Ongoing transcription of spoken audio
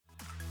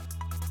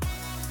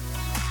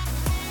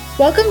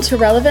Welcome to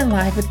Relevant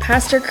Live with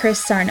Pastor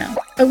Chris Sarno,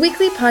 a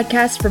weekly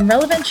podcast from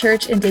Relevant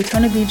Church in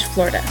Daytona Beach,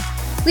 Florida.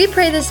 We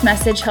pray this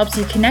message helps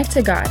you connect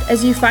to God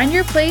as you find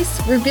your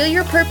place, reveal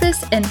your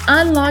purpose, and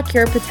unlock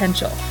your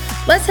potential.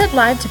 Let's head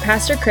live to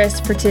Pastor Chris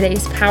for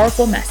today's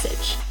powerful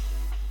message.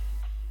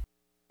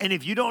 And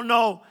if you don't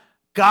know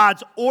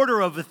God's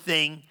order of a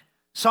thing,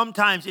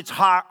 sometimes it's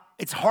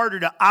harder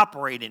to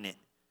operate in it.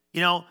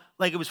 You know,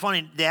 like it was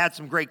funny, they had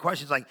some great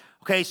questions like,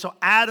 okay, so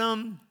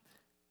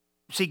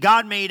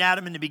God made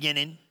Adam in the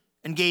beginning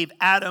and gave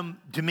Adam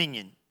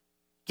dominion,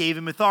 gave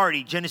him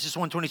authority. Genesis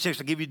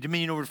 1:26, I'll give you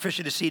dominion over the fish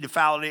of the sea, the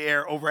fowl of the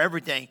air, over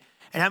everything.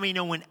 And how many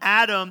know when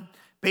Adam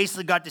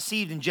basically got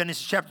deceived in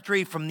Genesis chapter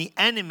 3 from the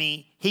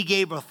enemy, he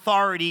gave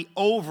authority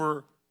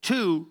over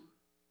to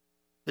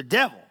the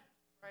devil.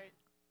 Right.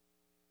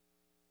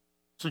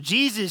 So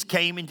Jesus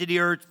came into the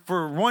earth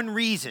for one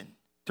reason,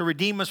 to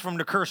redeem us from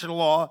the curse of the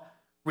law,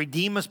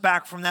 redeem us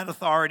back from that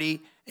authority,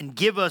 and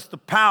give us the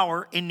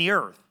power in the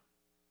earth.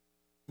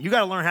 You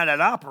got to learn how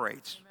that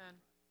operates. Amen.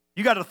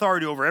 You got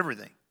authority over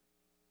everything.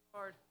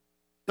 Lord.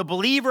 The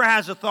believer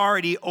has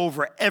authority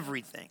over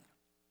everything.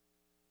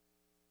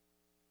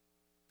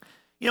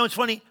 You know, it's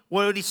funny,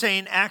 what did he say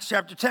in Acts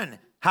chapter 10?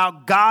 How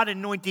God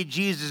anointed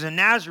Jesus in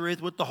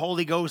Nazareth with the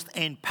Holy Ghost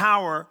and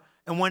power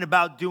and went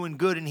about doing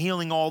good and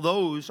healing all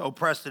those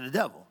oppressed of the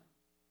devil.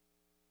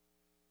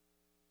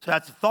 So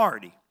that's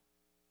authority.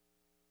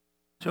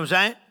 See what I'm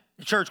saying?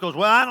 The church goes,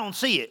 well, I don't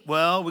see it.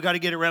 Well, we got to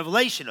get a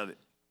revelation of it.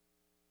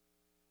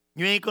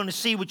 You ain't going to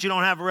see what you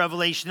don't have a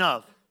revelation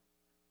of.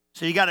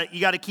 So you got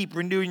to keep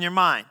renewing your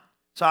mind.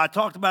 So I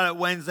talked about it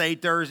Wednesday,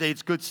 Thursday.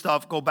 It's good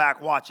stuff. Go back,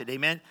 watch it.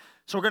 Amen.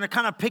 So we're going to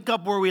kind of pick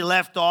up where we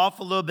left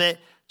off a little bit,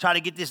 try to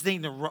get this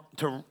thing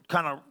to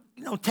kind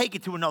of, take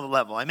it to another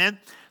level. Amen.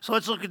 So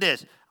let's look at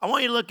this. I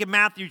want you to look at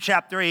Matthew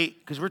chapter 8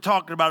 because we're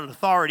talking about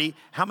authority.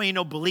 How many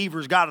know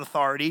believers got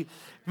authority?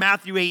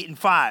 Matthew 8 and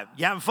 5.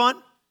 You having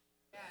fun?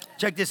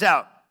 Check this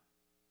out.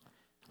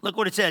 Look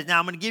what it says. Now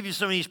I'm going to give you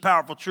some of these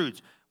powerful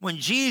truths. When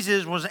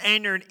Jesus was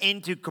entered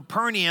into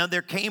Capernaum,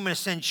 there came a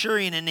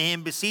centurion unto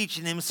him,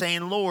 beseeching him,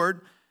 saying,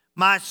 Lord,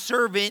 my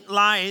servant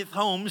lieth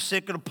home,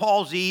 sick of the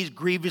palsy, he's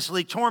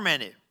grievously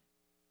tormented.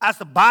 That's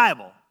the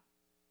Bible.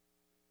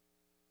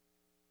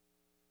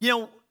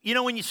 You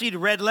know when you see the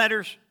red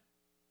letters?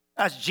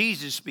 That's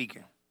Jesus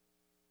speaking.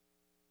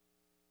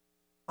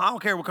 I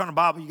don't care what kind of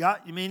Bible you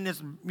got. You mean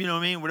this, you know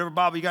what I mean? Whatever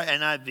Bible you got,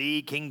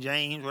 NIV, King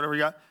James, whatever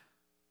you got.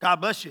 God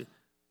bless you.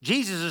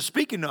 Jesus is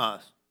speaking to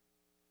us.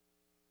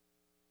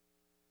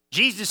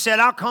 Jesus said,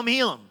 I'll come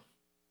heal him.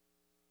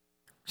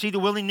 See the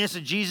willingness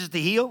of Jesus to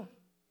heal?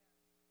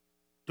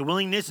 The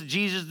willingness of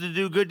Jesus to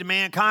do good to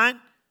mankind?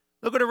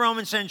 Look what the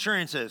Roman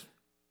centurion says.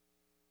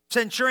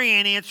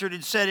 Centurion answered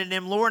and said to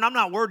him, Lord, I'm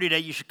not worthy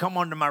that you should come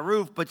under my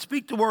roof, but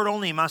speak the word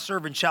only, and my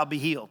servant shall be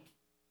healed.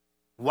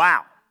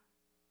 Wow.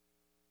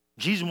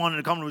 Jesus wanted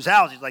to come to his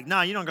house. He's like,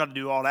 no, you don't got to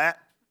do all that.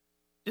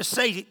 Just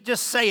say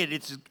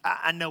it.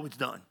 I know it's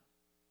done.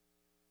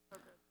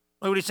 Okay.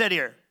 Look what he said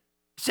here.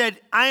 He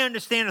said, I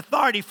understand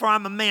authority, for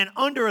I'm a man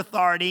under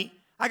authority.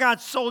 I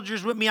got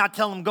soldiers with me. I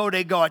tell them go,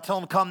 they go. I tell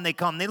them come, they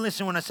come. They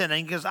listen when I said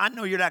it because I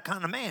know you're that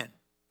kind of man.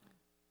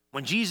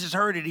 When Jesus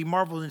heard it, he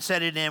marveled and said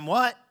to them,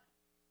 what?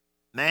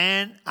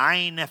 Man, I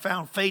ain't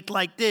found faith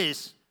like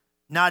this.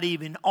 Not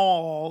even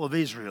all of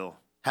Israel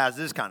has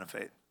this kind of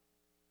faith.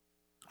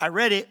 I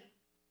read it.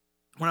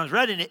 When I was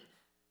reading it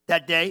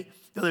that day,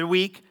 the other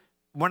week,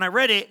 when I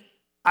read it,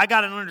 I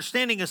got an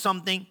understanding of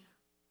something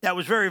that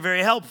was very,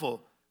 very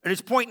helpful. And it's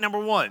point number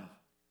one.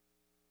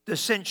 The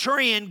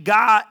centurion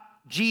got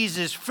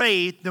Jesus'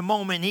 faith the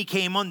moment he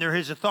came under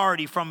his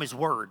authority from his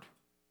word.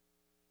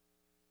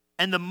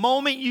 And the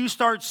moment you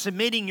start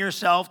submitting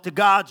yourself to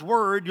God's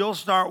word, you'll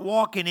start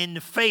walking in the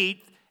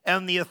faith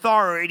and the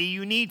authority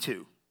you need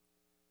to.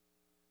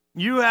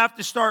 You have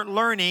to start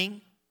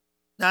learning.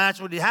 Now that's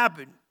what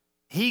happened.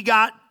 He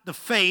got the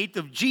faith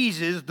of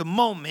Jesus the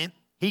moment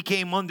he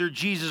came under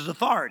Jesus'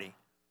 authority.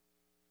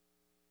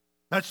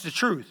 That's the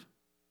truth.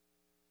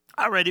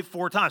 I read it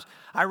 4 times.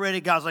 I read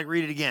it, God's like,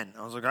 read it again.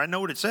 I was like, I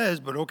know what it says,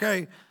 but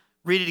okay.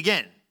 Read it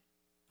again.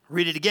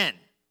 Read it again.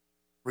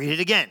 Read it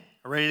again.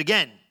 I read it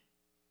again.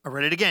 I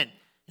read it again.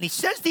 And he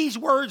says these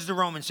words, the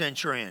Roman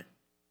centurion,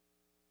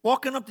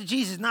 walking up to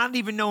Jesus, not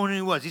even knowing who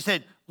he was. He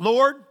said,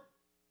 Lord.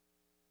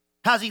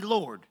 How's he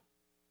Lord?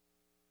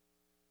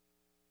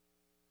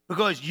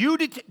 Because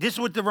this is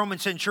what the Roman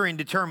centurion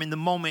determined the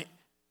moment.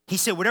 He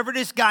said, whatever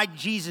this guy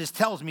Jesus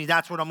tells me,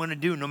 that's what I'm going to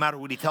do no matter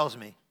what he tells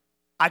me.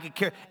 I could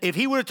care. If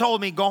he would have told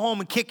me, go home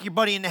and kick your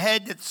buddy in the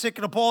head that's sick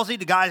of the palsy,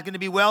 the guy's going to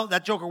be well,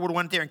 that joker would have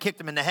went there and kicked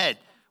him in the head.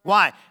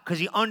 Why? Because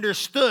he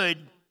understood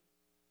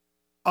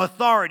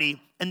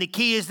authority. And the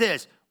key is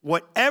this.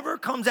 Whatever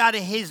comes out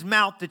of his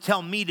mouth to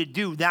tell me to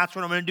do, that's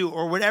what I'm going to do.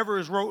 Or whatever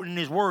is wrote in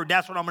his word,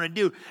 that's what I'm going to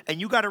do. And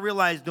you got to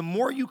realize the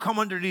more you come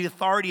under the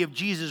authority of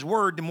Jesus'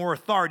 word, the more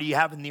authority you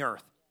have in the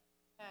earth.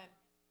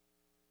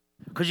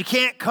 Because you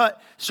can't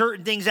cut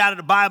certain things out of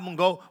the Bible and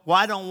go, well,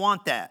 I don't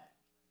want that.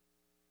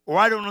 Or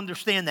I don't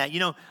understand that.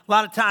 A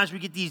lot of times we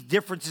get these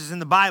differences in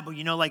the Bible,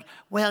 like,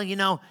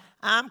 well,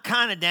 I'm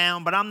kind of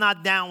down, but I'm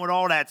not down with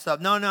all that stuff.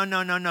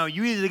 No.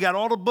 You either got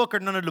all the book or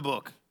none of the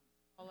book.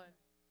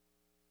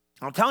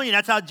 I'm telling you,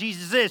 that's how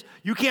Jesus is.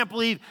 You can't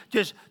believe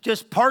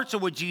just parts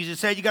of what Jesus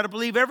said. You got to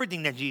believe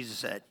everything that Jesus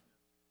said.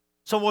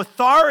 So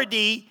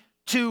authority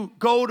to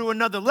go to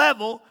another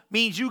level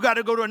means you got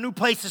to go to a new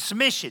place of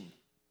submission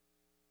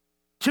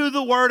to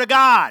the Word of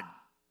God.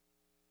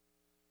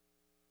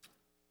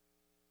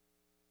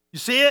 You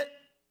see it?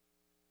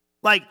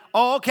 Like,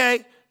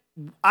 okay,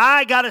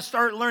 I got to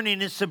start learning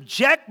to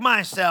subject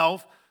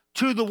myself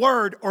to the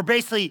Word, or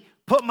basically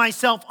put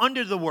myself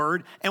under the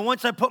Word. And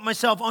once I put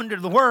myself under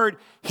the Word,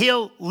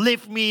 He'll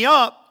lift me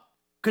up.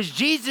 Because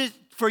Jesus,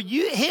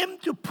 Him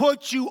to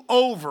put you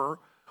over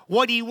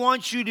what He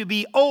wants you to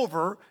be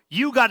over,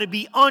 you got to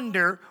be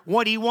under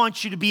what He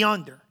wants you to be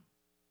under.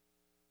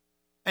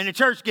 And the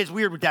church gets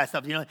weird with that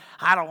stuff.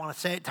 I don't want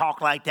to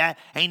talk like that.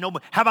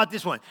 How about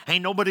this one?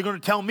 Ain't nobody going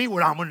to tell me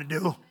what I'm going to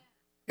do.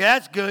 Yeah,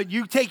 that's good.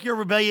 You take your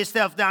rebellious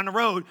stuff down the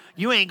road,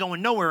 you ain't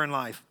going nowhere in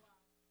life.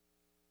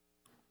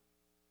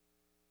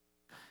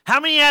 How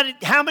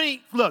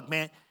many, look,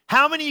 man,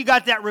 how many of you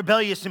got that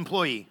rebellious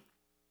employee?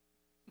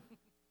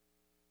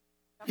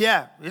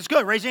 Yeah, it's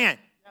good. Raise your hand.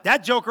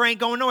 That joker ain't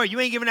going nowhere. You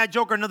ain't giving that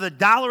joker another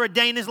 $1 a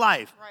day in his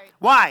life. Right.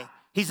 Why?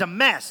 He's a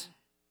mess.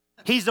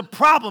 He's a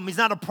problem. He's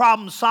not a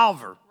problem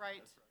solver.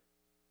 Right.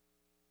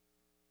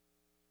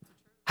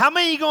 How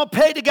many are you going to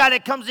pay the guy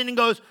that comes in and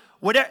goes,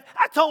 whatever?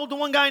 I told the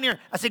one guy in here,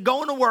 I said,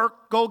 go into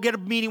work, go get a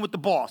meeting with the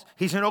boss.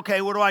 He said,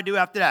 okay, what do I do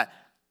after that?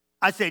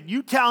 I said,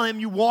 you tell him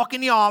you walk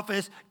in the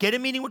office, get a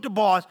meeting with the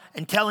boss,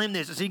 and tell him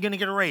this. I said, you're going to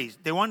get a raise.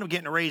 They wound up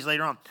getting a raise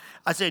later on.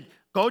 I said,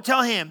 go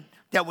tell him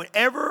that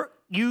whatever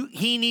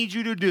he needs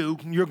you to do,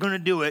 you're going to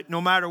do it.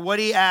 No matter what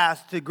he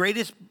asks, the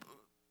greatest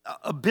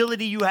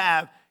ability you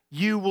have,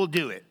 you will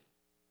do it.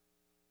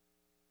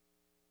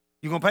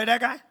 You going to pay that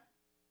guy?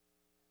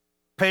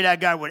 Pay that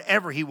guy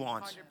whatever he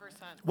wants. 100%.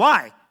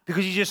 Why?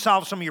 Because he just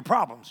solved some of your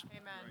problems.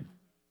 Amen.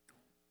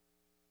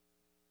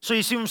 So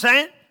you see what I'm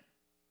saying?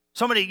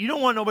 You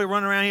don't want nobody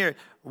running around here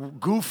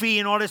goofy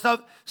and all this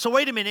stuff. So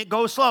wait a minute,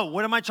 go slow.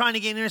 What am I trying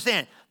to get you to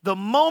understand? The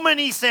moment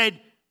he said,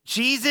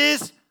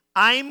 Jesus,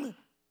 I'm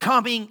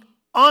coming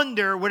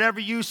under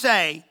whatever you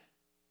say,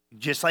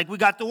 just like we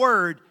got the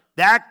word,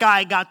 that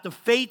guy got the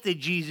faith of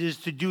Jesus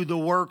to do the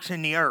works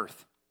in the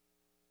earth.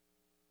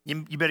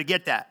 You better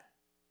get that.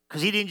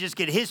 Because he didn't just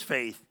get his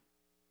faith,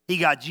 he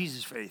got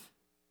Jesus' faith.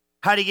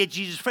 How did he get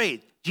Jesus'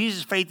 faith?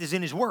 Jesus' faith is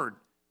in his word.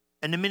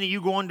 And the minute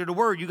you go under the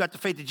word, you got the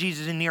faith of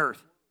Jesus in the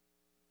earth.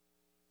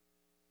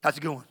 That's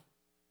a good one.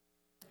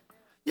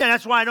 Yeah,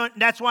 that's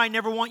why I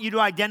never want you to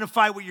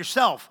identify with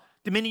yourself.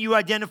 The minute you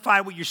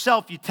identify with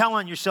yourself, you tell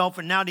on yourself,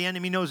 and now the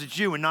enemy knows it's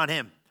you and not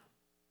him.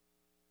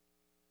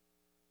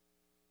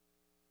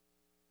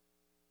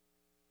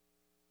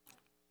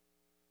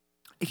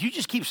 If you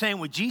just keep saying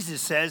what Jesus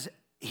says,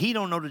 he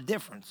don't know the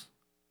difference.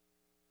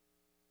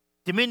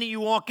 The minute you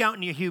walk out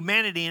in your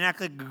humanity and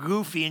act like a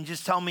goofy and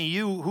just tell me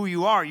who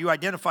you are, you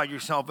identify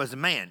yourself as a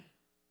man.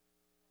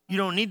 You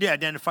don't need to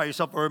identify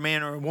yourself as a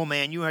man or a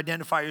woman. You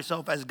identify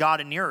yourself as God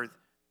in the earth.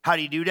 How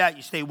do you do that?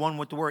 You stay one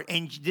with the word.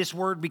 And this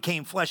word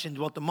became flesh and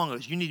dwelt among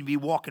us. You need to be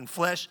walking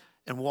flesh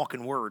and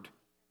walking word.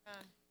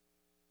 Amen.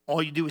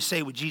 All you do is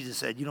say what Jesus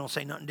said. You don't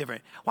say nothing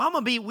different. Well, I'm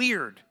going to be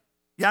weird.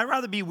 Yeah, I'd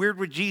rather be weird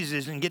with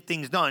Jesus and get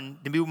things done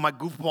than be with my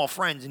goofball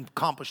friends and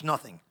accomplish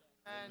nothing.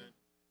 Amen.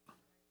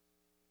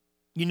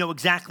 You know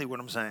exactly what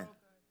I'm saying.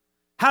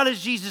 How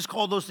does Jesus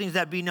call those things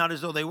that be not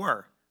as though they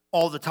were?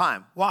 All the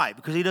time. Why?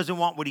 Because he doesn't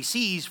want what he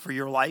sees for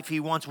your life. He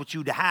wants what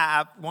you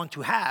want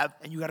to have,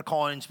 and you got to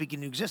call it and speak it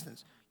into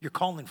existence. You're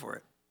calling for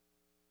it.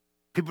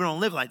 People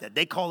don't live like that.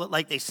 They call it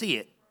like they see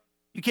it.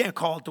 You can't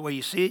call it the way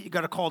you see it. You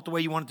got to call it the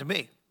way you want it to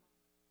be.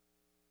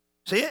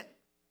 See it?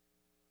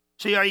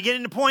 See, are you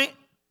getting the point?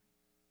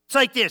 It's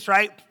like this,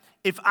 right?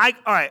 All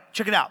right,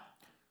 check it out.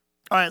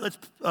 All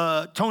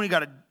right, Tony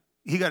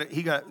he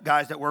got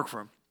guys that work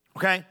for him,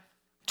 okay?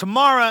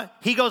 Tomorrow,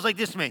 he goes like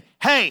this to me.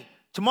 Hey,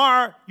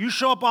 tomorrow, you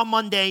show up on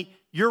Monday,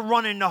 you're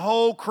running the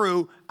whole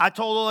crew. I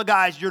told all the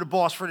guys, you're the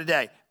boss for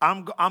today.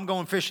 I'm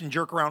going fishing and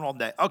jerk around all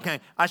day. Okay,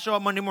 I show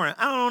up Monday morning.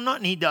 I don't know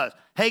nothing he does.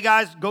 Hey,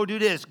 guys, go do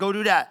this, go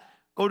do that.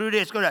 Go do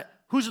this, go do that.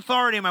 Whose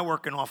authority am I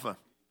working off of?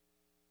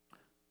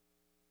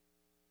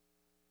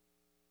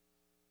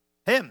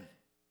 Him.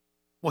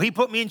 Well, he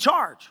put me in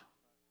charge.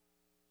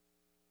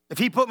 If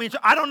he put me in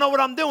charge, I don't know what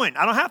I'm doing.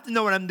 I don't have to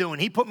know what I'm doing.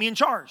 He put me in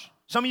charge.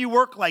 Some of you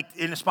work like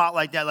in a spot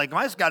like that, like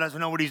this guy doesn't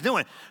know what he's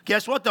doing.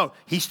 Guess what, though?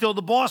 He's still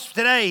the boss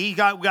today. We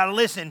got to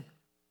listen.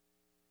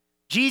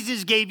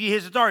 Jesus gave you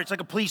his authority. It's like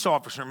a police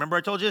officer. Remember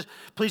I told you this?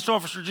 Police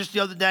officer just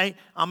the other day,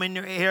 I'm in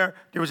here.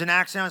 There was an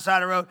accident on the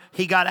side of the road.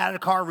 He got out of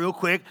the car real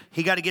quick.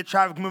 He got to get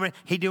traffic moving.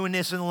 He doing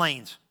this in the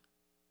lanes.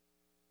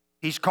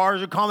 These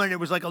cars are coming. It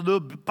was like a little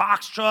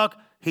box truck.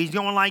 He's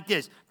going like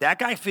this. That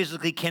guy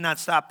physically cannot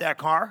stop that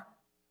car.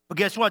 But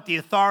guess what? The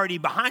authority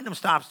behind him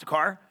stops the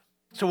car.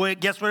 So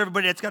guess what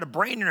everybody that's got a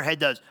brain in their head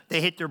does?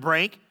 They hit their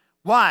brake.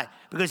 Why?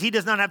 Because he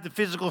does not have the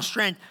physical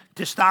strength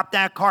to stop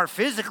that car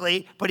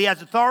physically, but he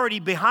has authority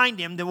behind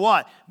him to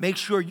what? Make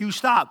sure you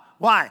stop.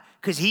 Why?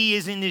 Because he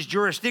is in his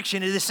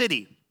jurisdiction of the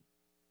city.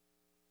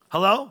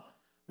 Hello?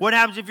 What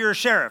happens if you're a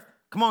sheriff?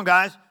 Come on,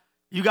 guys.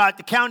 You got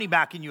the county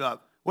backing you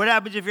up. What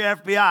happens if you're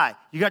FBI?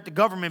 You got the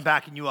government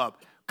backing you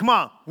up. Come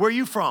on. Where are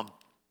you from?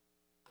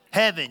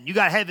 Heaven. You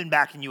got heaven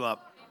backing you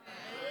up.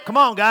 Come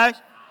on, guys.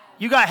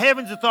 You got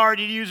heaven's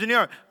authority to use in the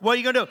earth. What are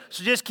you going to do?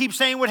 So just keep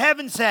saying what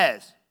heaven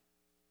says.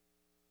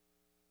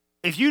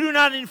 If you do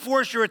not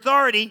enforce your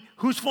authority,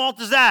 whose fault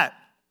is that?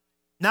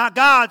 Not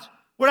God's.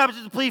 What happens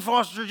if the police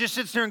officer just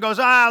sits there and goes,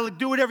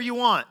 do whatever you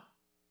want?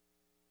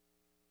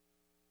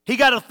 He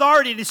got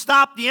authority to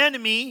stop the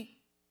enemy,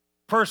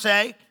 per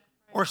se,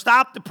 or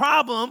stop the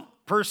problem,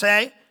 per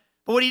se.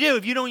 But what do you do?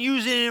 If you don't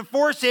use it and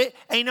enforce it,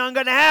 ain't nothing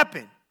going to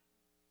happen.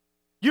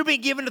 You've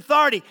been given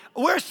authority.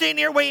 We're sitting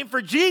here waiting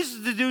for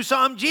Jesus to do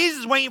something.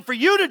 Jesus is waiting for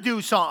you to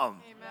do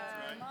something.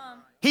 Amen.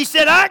 He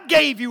said, I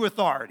gave you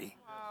authority.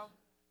 Wow.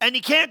 And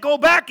he can't go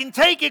back and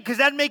take it because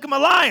that'd make him a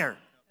liar.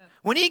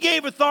 When he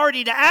gave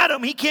authority to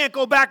Adam, he can't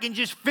go back and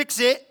just fix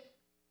it,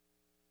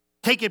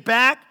 take it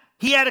back.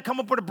 He had to come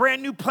up with a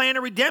brand new plan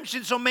of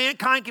redemption so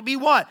mankind can be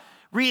what?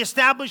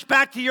 Reestablished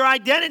back to your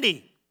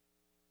identity.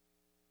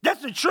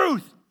 That's the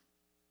truth.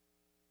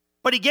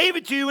 But he gave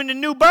it to you in the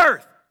new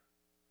birth.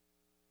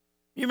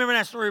 You remember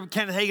that story of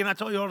Kenneth Hagin I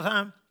told you all the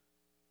time?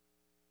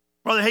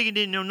 Brother Hagin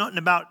didn't know nothing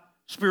about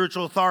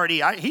spiritual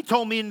authority. He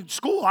told me in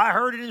school. I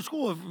heard it in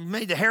school. It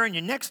made the hair on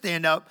your neck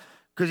stand up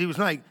because he's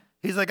like,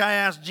 I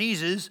asked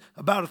Jesus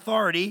about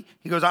authority.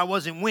 He goes, I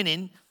wasn't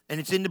winning, and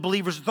it's in the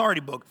Believer's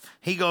Authority book.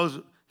 He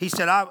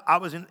said,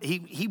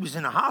 he was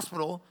in a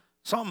hospital,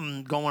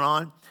 something going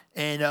on,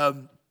 and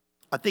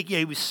I think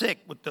he was sick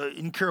with the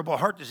incurable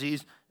heart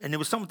disease, and there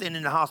was something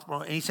in the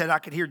hospital, and he said, I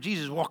could hear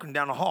Jesus walking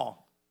down the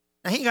hall.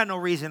 Now, he ain't got no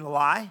reason to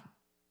lie.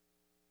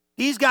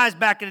 These guys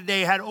back in the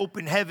day had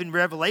open heaven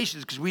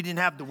revelations because we didn't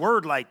have the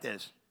word like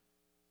this.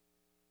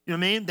 You know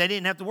what I mean? They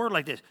didn't have the word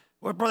like this.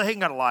 Well, Brother Hagin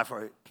got to lie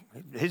for it.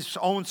 His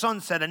own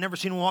son said, I never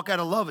seen him walk out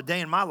of love a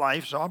day in my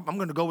life, so I'm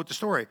going to go with the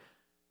story.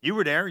 You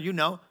were there, you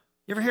know.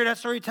 You ever hear that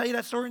story, tell you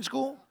that story in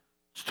school?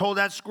 Just told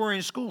that story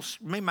in school,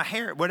 made my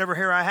hair, whatever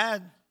hair I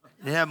had.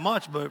 Didn't have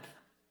much, but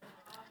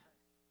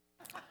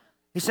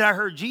he said, I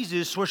heard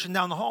Jesus swishing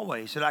down the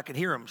hallway. He said, I could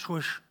hear him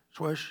swish,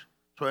 swish,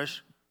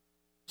 swish.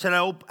 He said,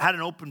 I had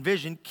an open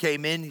vision,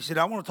 came in. He said,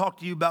 I want to talk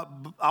to you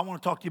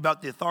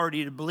about the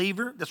authority of the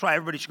believer. That's why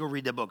everybody should go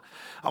read that book.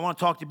 I want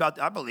to talk to you about,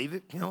 I believe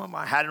it. You know,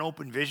 I had an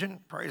open vision.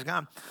 Praise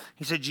God.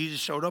 He said, Jesus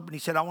showed up and he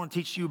said, I want to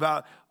teach you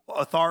about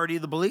authority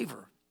of the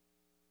believer,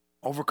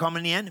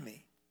 overcoming the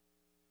enemy.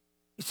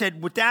 He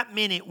said, with that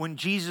minute when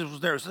Jesus was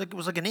there, it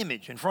was like an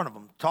image in front of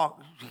him.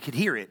 He could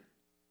hear it.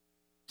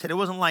 He said, it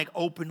wasn't like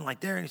open like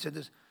there. And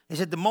he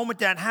said, the moment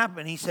that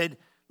happened, he said,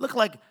 looked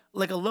like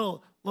a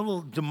little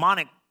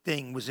demonic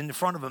thing was in the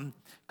front of him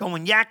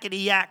going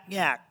yakety yak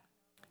yak,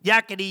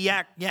 yakety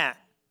yak yak.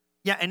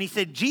 Yeah, and he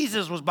said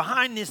Jesus was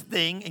behind this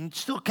thing and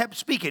still kept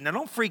speaking. Now,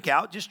 don't freak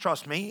out. Just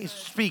trust me. He's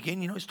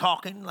speaking. You know, he's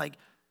talking like,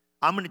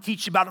 I'm going to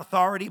teach you about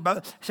authority.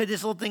 But he said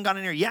this little thing got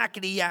in there,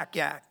 yakety yak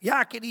yak,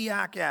 yakety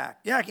yak yak,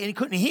 yak, and he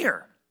couldn't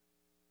hear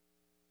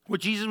what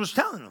Jesus was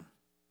telling him.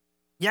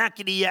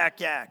 Yakety yak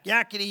yak,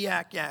 yakety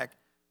yak yak.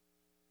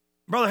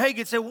 Brother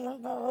Hagin said, well,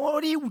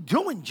 what are you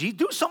doing, G?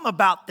 Do something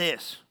about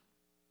this.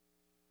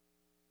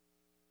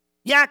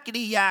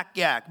 Yakety yak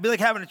yak. It'd be like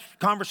having a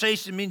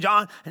conversation with me and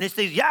John, and it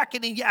says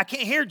yakety yak. I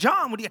can't hear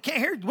John. I can't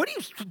hear. What do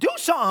you do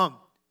something?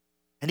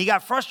 And he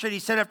got frustrated. He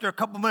said after a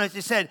couple minutes,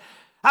 he said,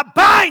 I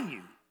bind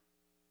you.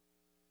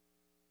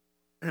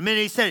 And the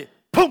minute he said it,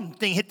 boom,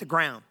 thing hit the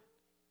ground.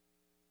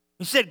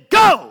 He said,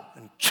 go,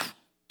 and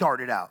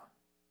darted out.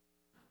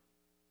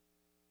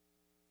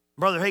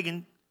 Brother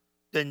Hagin,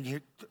 then he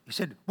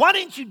said, why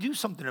didn't you do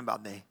something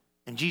about me?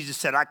 And Jesus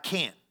said, I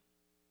can't.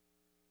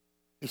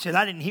 He said,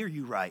 I didn't hear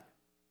you right.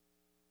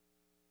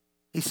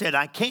 He said,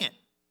 I can't.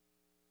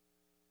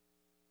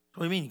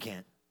 What do you mean you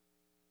can't?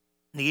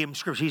 And he gave him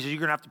scripture. He said, you're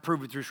going to have to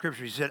prove it through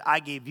scripture. He said, I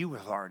gave you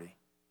authority.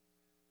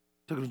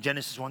 Took him to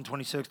Genesis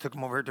 1:26, took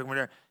him over here, took him over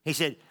there. He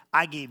said,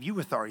 I gave you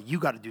authority. You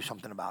got to do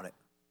something about it.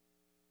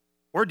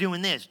 We're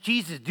doing this.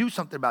 Jesus, do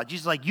something about it.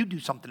 Jesus like, you do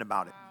something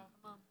about it.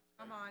 Wow.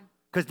 Come on.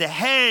 Because the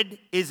head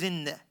is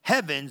in the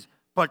heavens,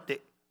 but the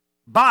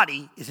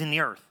body is in the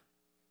earth.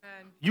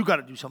 Amen. You got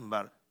to do something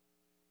about it.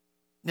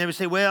 Never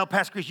say, well,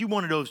 Pastor Chris, you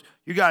one of those.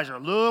 You guys are a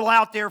little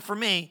out there for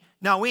me.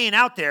 No, we ain't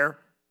out there.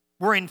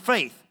 We're in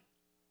faith.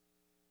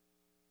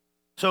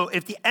 So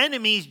if the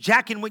enemy's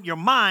jacking with your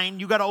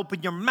mind, you got to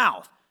open your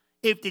mouth.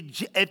 If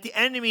the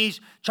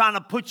enemy's trying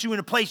to put you in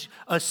a place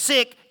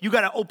sick, you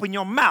got to open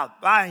your mouth.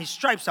 By his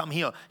stripes, I'm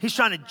healed. He's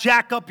trying to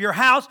jack up your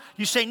house.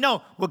 You say,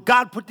 no, what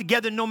God put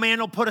together, no man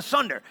will put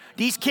asunder.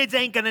 These kids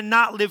ain't going to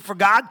not live for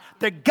God.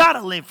 They got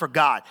to live for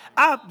God.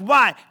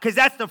 Why? Because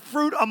that's the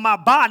fruit of my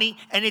body,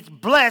 and it's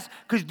blessed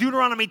because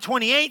Deuteronomy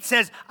 28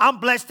 says, I'm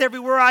blessed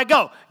everywhere I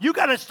go. You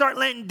got to start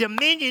letting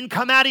dominion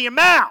come out of your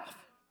mouth.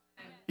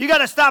 You got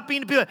to stop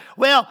being the people.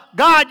 Well,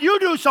 God, you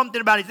do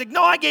something about it. He's like,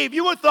 no, I gave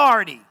you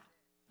authority.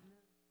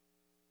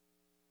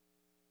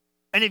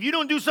 And if you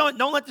don't do something,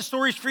 don't let the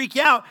stories freak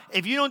you out.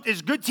 If you don't,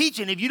 it's good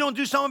teaching. If you don't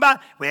do something about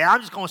it, well, I'm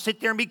just going to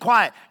sit there and be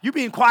quiet. You're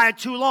being quiet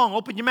too long.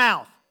 Open your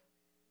mouth.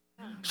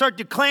 Start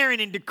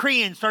declaring and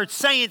decreeing. Start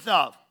saying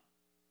stuff.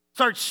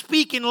 Start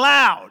speaking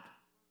loud.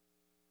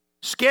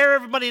 Scare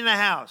everybody in the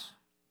house.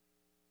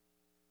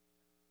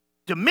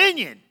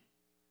 Dominion.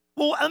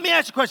 Well, let me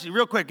ask you a question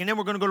real quick, and then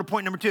we're going to go to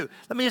point number 2.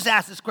 Let me just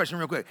ask this question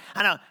real quick.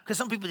 I know, because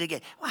some people, they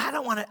get, well, I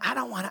don't want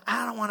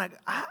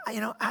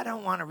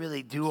to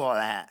really do all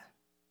that.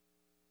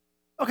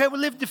 Okay,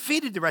 well, live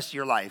defeated the rest of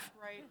your life.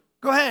 Right.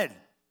 Go ahead.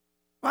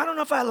 Well, I don't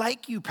know if I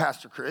like you,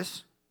 Pastor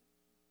Chris.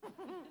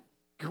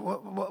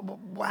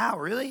 Wow,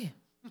 really?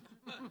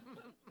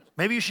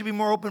 Maybe you should be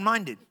more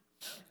open-minded.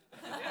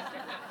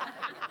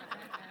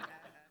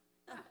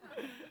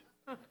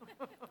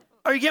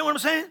 Are you getting what I'm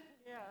saying?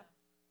 Yeah.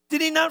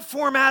 Did he not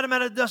form Adam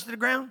out of the dust of the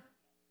ground?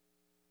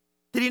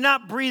 Did he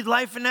not breathe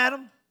life in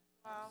Adam?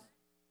 Wow.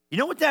 You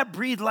know what that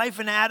breathe life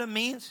in Adam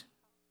means?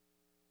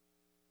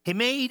 He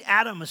made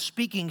Adam a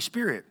speaking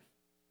spirit.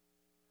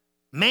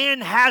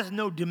 Man has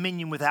no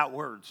dominion without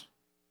words.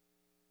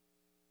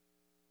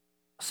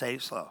 I'll say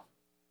it slow.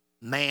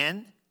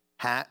 Man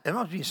has, it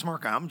must be a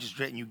smart guy. I'm just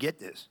letting you get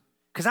this.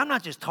 Because I'm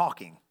not just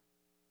talking.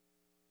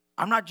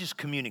 I'm not just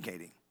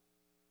communicating.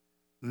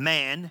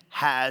 Man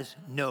has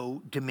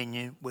no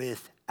dominion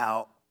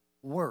without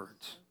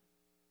words.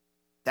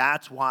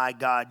 That's why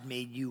God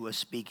made you a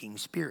speaking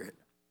spirit.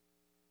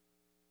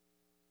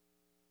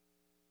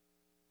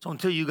 So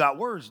until you got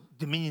words,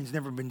 dominion's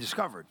never been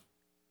discovered.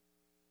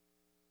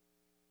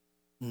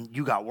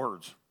 You got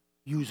words.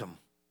 Use them.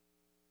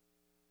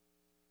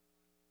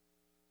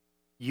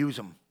 Use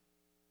them.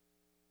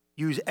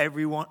 Use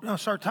everyone. No,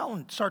 start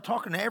talking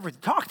to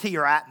everything. Talk to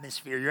your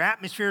atmosphere. Your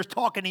atmosphere is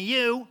talking to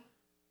you.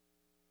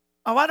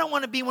 Oh, I don't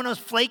want to be one of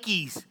those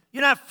flakies.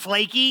 You're not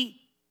flaky.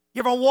 You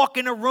ever walk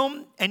in a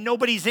room and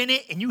nobody's in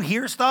it and you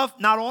hear stuff,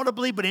 not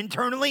audibly, but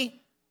internally?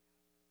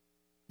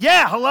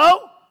 Yeah,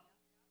 hello?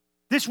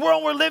 This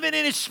world we're living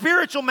in is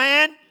spiritual,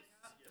 man.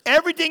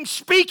 Everything's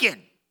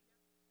speaking.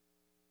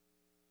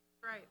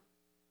 Right.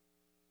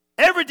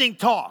 Everything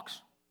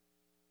talks.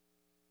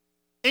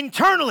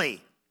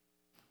 Internally.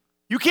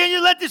 You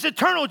can't let this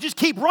eternal just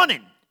keep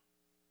running.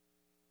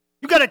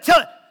 You got to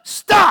tell it,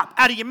 stop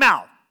out of your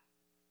mouth.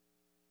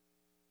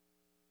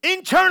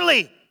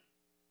 Internally.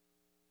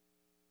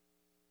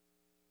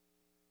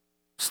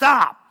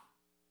 Stop.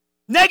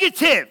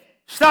 Negative.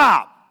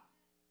 Stop.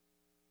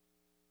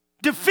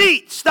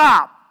 Defeat.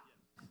 Stop.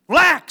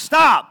 Lack.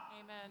 Stop.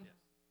 Amen.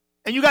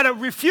 And you got to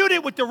refute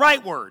it with the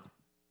right word.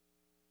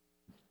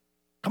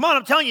 Come on,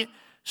 I'm telling you.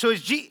 So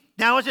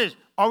now it says,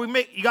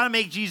 you got to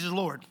make Jesus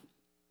Lord.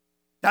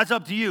 That's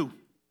up to you.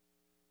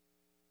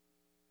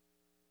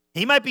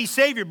 He might be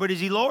Savior, but is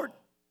he Lord?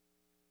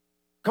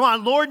 Come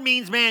on, Lord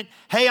means, man,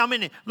 hey, I'm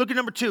in it. Look at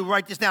number 2.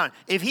 Write this down.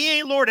 If he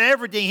ain't Lord of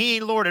everything, he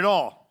ain't Lord at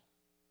all.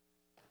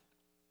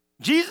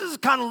 Jesus is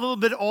kind of a little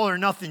bit all or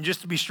nothing,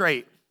 just to be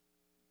straight.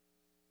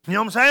 You know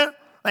what I'm saying?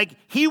 Like,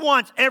 he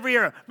wants every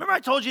area. Remember I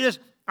told you this?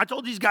 I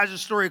told these guys a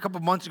story a couple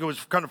months ago. It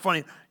was kind of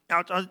funny.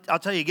 I'll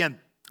tell you again.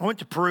 I went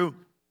to Peru.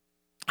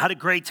 Had a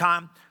great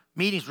time.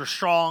 Meetings were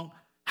strong.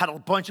 Had a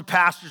bunch of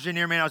pastors in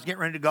there, man. I was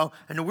getting ready to go.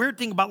 And the weird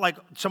thing about, like,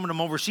 some of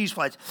them overseas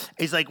flights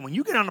is, like, when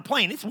you get on a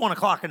plane, it's 1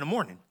 o'clock in the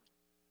morning.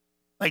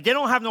 Like, they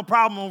don't have no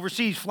problem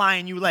overseas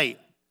flying you late.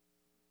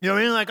 You know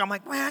what I mean? Like, I'm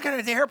like, man, I got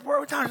to the airport.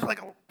 What time is it? Like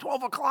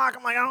 12 o'clock.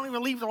 I'm like, I don't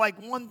even leave till like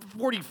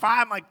 1:45.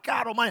 I'm like,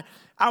 God almighty.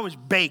 I was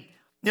baked.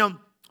 You know,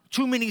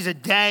 2 meetings a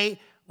day,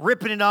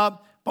 ripping it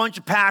up, bunch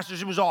of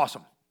pastors. It was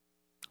awesome.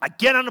 I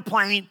get on the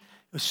plane.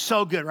 It was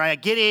so good, right? I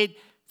get in.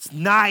 It's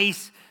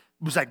nice.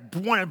 It was like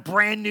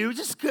brand new.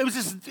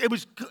 It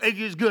was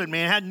good,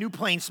 man. It had a new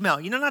plane smell.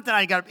 You know, not that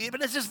I got,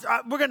 but it's just,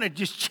 we're going to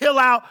just chill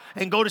out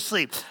and go to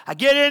sleep. I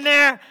get in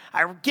there,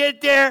 I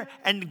get there,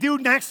 and the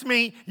dude next to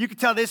me, you could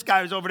tell this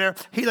guy was over there.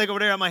 He's like over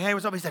there. I'm like, hey,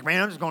 what's up? He's like,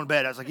 man, I'm just going to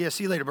bed. I was like, yeah,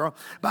 see you later, bro.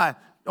 Bye.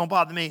 Don't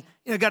bother me.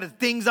 You know, got his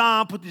things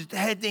on, put the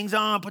head things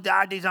on, put the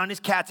eye things on. This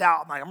cat's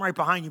out. I'm like, I'm right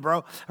behind you,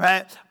 bro.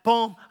 Right?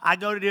 Boom. I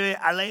go to do it.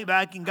 I lay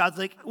back, and God's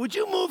like, would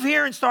you move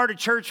here and start a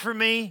church for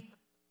me?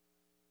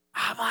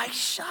 I'm like,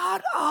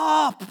 shut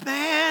up,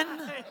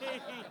 man.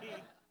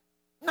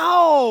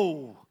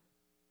 No,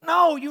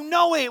 you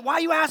know it. Why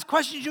you ask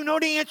questions? You know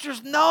the answer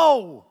is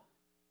no.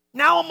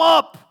 Now I'm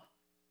up.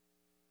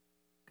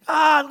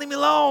 God, leave me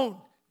alone.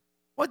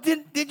 What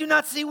did you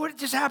not see what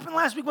just happened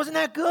last week? Wasn't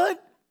that good?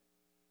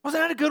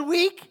 Wasn't that a good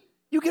week?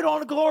 You get all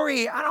the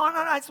glory. I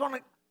just want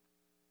to.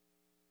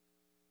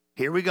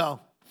 Here we go.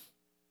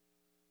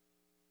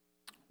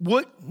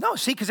 What? No,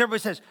 see, because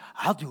everybody says,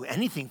 I'll do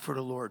anything for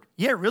the Lord.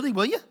 Yeah, really,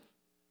 will you?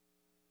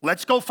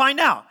 Let's go find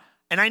out.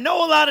 And I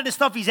know a lot of the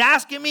stuff he's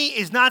asking me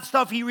is not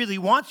stuff he really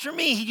wants from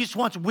me. He just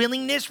wants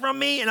willingness from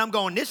me. And I'm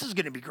going, this is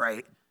going to be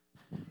great.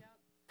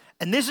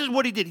 And this is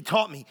what he did. He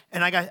taught me.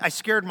 And I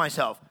scared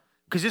myself.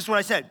 Because this is what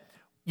I said.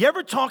 You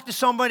ever talk to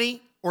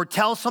somebody or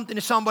tell something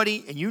to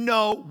somebody and you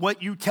know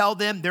what you tell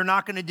them they're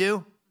not going to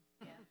do?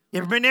 Yeah. You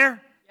ever been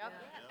there? Yep.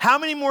 How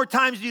many more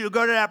times do you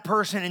go to that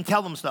person and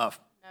tell them stuff?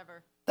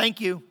 Never. Thank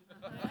you.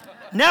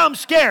 Now I'm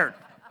scared.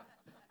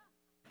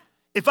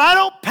 If I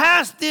don't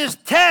pass this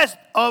test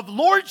of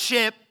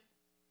lordship,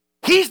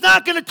 he's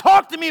not going to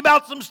talk to me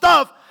about some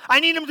stuff I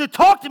need him to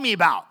talk to me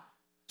about.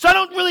 So I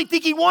don't really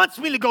think he wants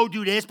me to go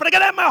do this, but I got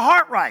to have my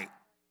heart right.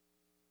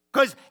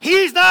 Because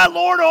he's not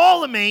Lord of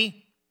all of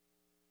me.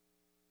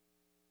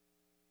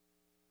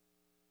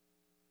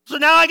 So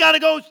now I got to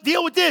go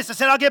deal with this. I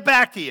said, I'll get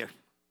back to you.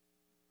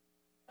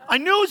 I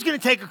knew it was going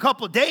to take a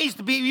couple of days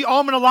to be,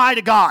 I'm going to lie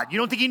to God. You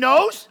don't think he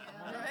knows?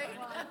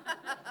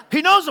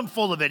 He knows I'm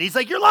full of it. He's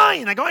like, you're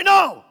lying. I go, I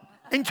know.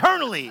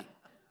 Internally.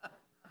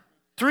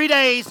 3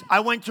 days, I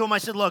went to him. I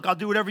said, look, I'll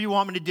do whatever you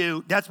want me to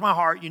do. That's my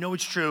heart. You know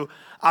it's true.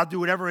 I'll do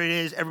whatever it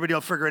is. Everybody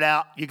will figure it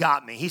out. You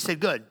got me. He said,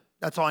 good.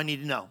 That's all I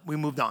need to know. We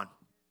moved on.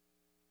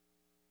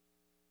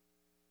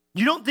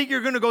 You don't think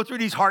you're going to go through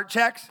these heart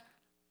checks?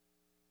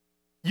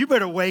 You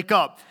better wake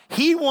up.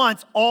 He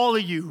wants all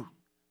of you.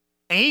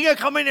 And he going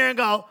to come in there and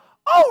go,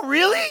 oh,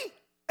 really?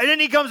 And then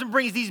he comes and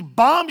brings these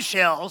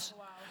bombshells.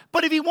 Wow.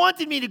 But if he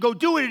wanted me to go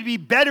do it, it'd be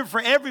better for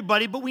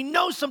everybody. But we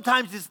know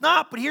sometimes it's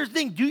not. But here's the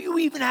thing. Do you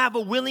even have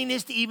a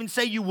willingness to even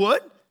say you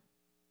would?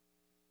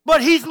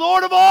 But he's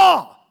Lord of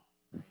all.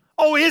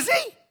 Oh, is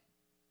he?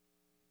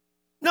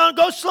 No,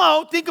 go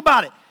slow. Think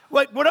about it.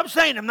 What I'm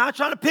saying, I'm not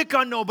trying to pick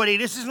on nobody.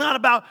 This is not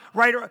about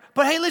right or...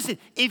 But hey, listen,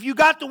 if you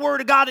got the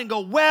word of God and go,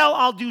 well,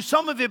 I'll do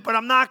some of it, but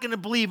I'm not going to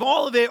believe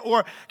all of it.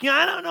 Or,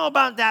 I don't know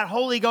about that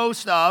Holy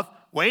Ghost stuff.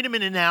 Wait a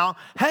minute now.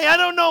 Hey, I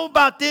don't know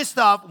about this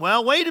stuff.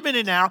 Well, wait a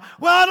minute now.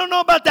 Well, I don't know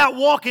about that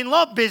walk in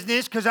love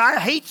business because I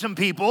hate some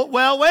people.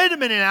 Well, wait a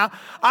minute now.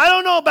 I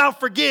don't know about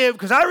forgive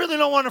because I really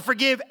don't want to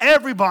forgive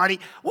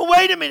everybody. Well,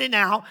 wait a minute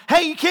now.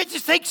 Hey, you can't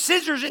just take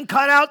scissors and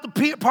cut out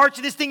the parts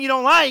of this thing you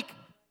don't like.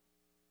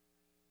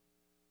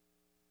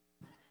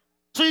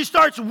 So he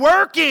starts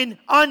working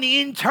on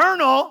the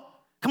internal.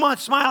 Come on,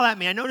 smile at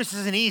me. I know this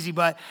isn't easy,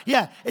 but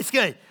yeah, it's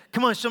good.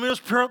 Come on, some of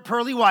those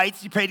pearly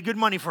whites, you paid good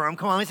money for them.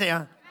 Come on, let me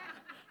say,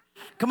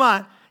 come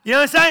on. You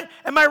know what I'm saying?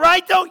 Am I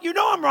right, though? You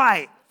know I'm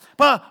right.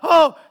 But,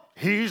 oh,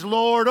 he's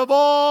Lord of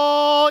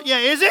all. Yeah,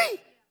 is he?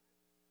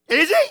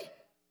 Is he?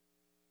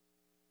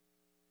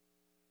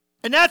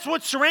 And that's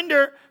what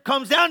surrender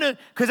comes down to,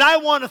 because I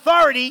want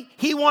authority,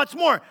 he wants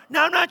more.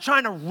 Now, I'm not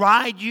trying to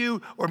ride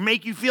you or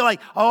make you feel like,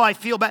 oh, I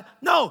feel bad.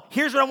 No,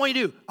 here's what I want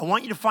you to do. I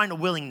want you to find a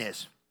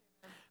willingness.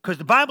 Because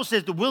the Bible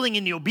says the willing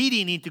and the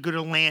obedient need to go to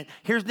the land.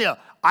 Here's the deal.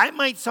 I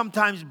might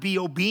sometimes be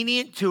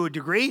obedient to a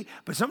degree,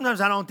 but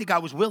sometimes I don't think I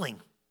was willing.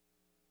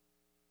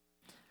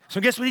 So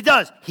guess what he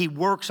does? He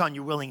works on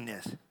your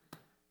willingness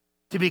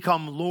to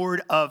become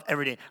Lord of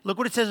everything. Look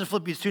what it says in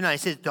Philippians 2:9. It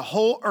says the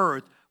whole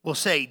earth will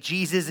say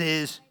Jesus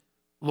is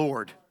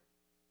Lord.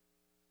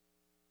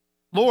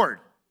 Lord.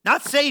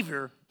 Not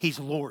Savior, he's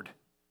Lord.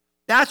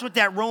 That's what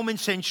that Roman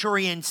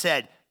centurion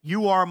said.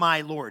 You are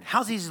my Lord.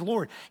 How's he his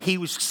Lord? He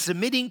was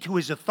submitting to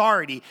his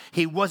authority.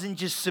 He wasn't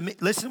just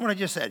listen to what I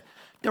just said.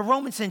 The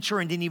Roman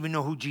centurion didn't even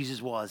know who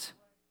Jesus was.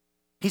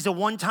 He's a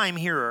one-time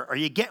hearer. Are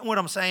you getting what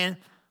I'm saying?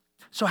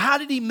 So how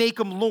did he make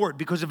him Lord?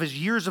 Because of his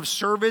years of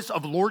service,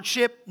 of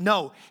lordship?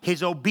 No,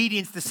 his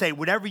obedience to say,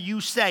 whatever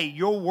you say,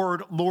 your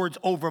word lords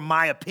over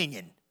my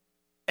opinion.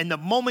 And the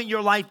moment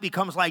your life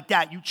becomes like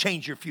that, you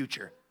change your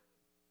future.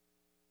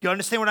 Do you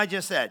understand what I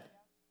just said?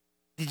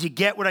 Did you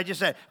get what I just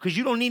said? Because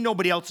you don't need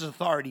nobody else's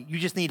authority. You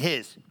just need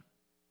his.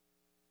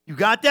 You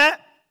got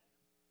that?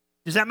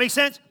 Does that make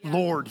sense? Yeah.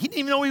 Lord. He didn't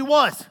even know who he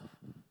was.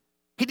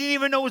 He didn't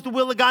even know it was the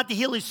will of God to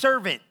heal his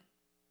servant.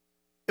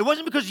 It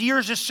wasn't because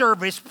years of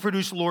service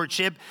produced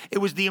lordship. It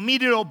was the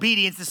immediate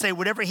obedience to say,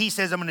 whatever he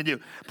says, I'm going to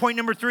do. Point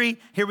number 3,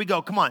 here we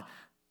go. Come on.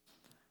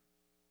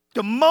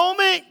 The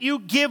moment you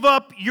give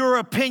up your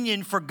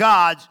opinion for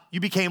God's, you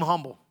became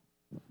humble.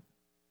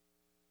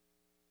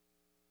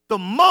 The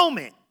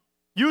moment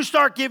you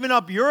start giving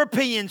up your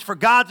opinions for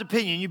God's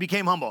opinion, you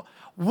became humble.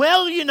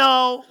 Well,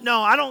 no,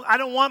 I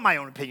don't want my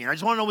own opinion. I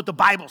just want to know what the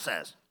Bible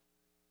says.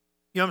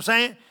 You know what I'm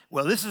saying?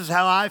 Well, this is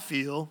how I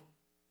feel.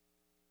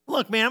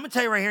 Look, man, I'm going to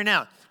tell you right here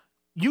now.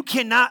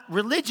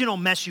 Religion will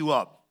mess you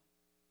up.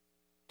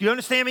 Do you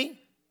understand me?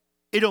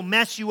 It'll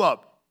mess you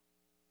up.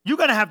 You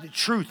got to have the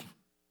truth.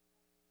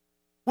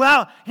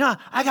 Well,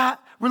 I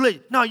got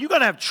religion. No, you got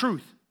to have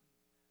truth.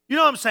 You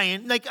know what I'm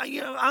saying? Like,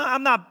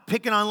 I'm not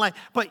picking on life,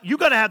 but you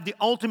got to have the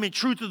ultimate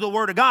truth of the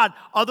Word of God.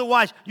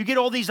 Otherwise, you get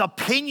all these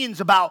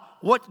opinions about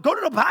what. Go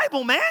to the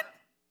Bible, man.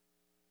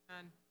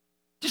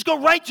 Just go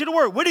right to the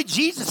Word. What did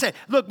Jesus say?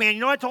 Look,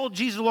 man, I told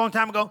Jesus a long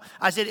time ago.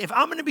 I said, if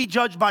I'm going to be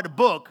judged by the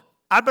book,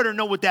 I better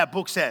know what that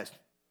book says.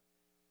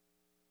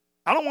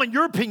 I don't want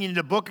your opinion in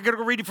the book. I got to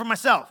go read it for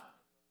myself.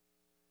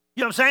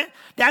 You know what I'm saying?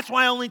 That's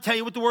why I only tell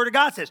you what the Word of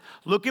God says.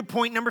 Look at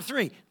point number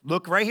 3.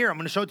 Look right here. I'm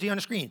going to show it to you on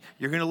the screen.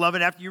 You're going to love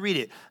it after you read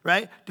it,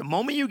 right? The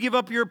moment you give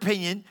up your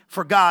opinion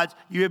for God's,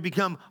 you have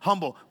become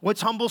humble.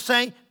 What's humble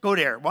say? Go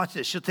there. Watch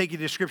this. She'll take you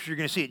to the scripture. You're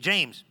going to see it.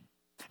 James.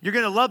 You're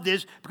going to love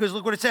this because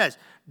look what it says.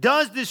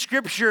 Does the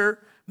scripture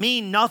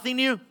mean nothing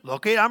to you?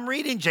 Look at, I'm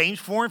reading James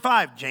 4 and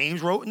 5.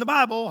 James wrote in the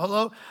Bible,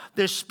 hello.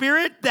 The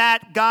spirit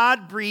that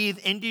God breathed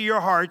into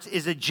your hearts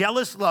is a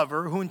jealous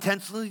lover who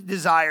intensely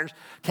desires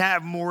to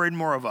have more and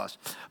more of us.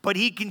 But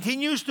he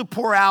continues to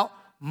pour out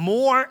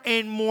more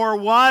and more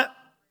what?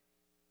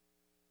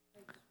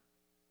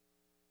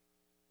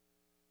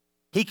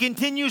 He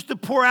continues to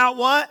pour out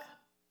what?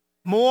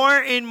 More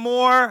and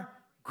more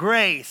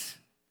grace.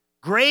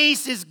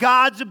 Grace is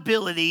God's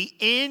ability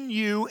in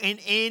you and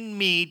in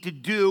me to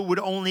do what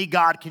only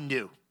God can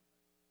do.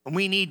 And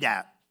we need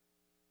that.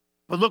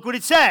 But look what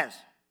it says.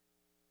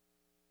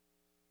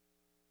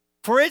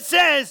 For it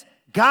says,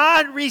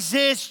 God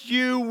resists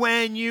you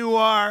when you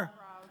are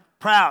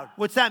proud.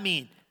 What's that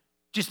mean?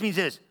 Just means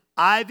this.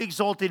 I've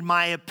exalted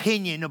my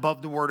opinion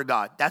above the word of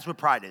God. That's what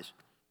pride is.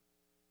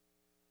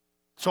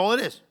 That's all it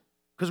is.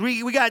 Because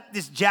we got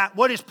this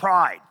what is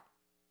pride?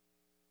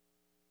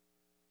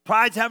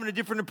 Pride's having a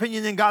different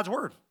opinion than God's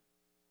word.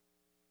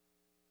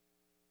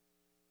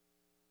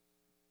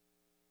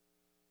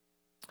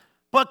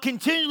 But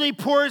continually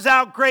pours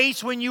out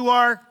grace when you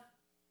are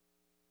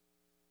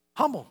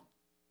humble.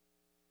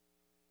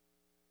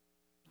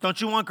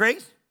 Don't you want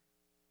grace?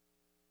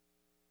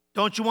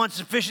 Don't you want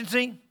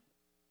sufficiency?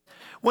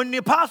 When the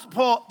Apostle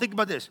Paul, think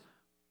about this.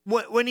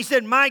 When he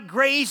said, my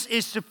grace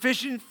is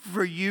sufficient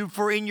for you,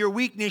 for in your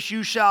weakness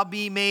you shall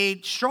be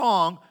made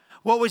strong,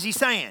 what was he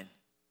saying?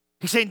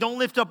 He's saying, don't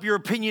lift up your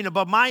opinion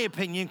above my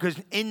opinion, because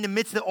in the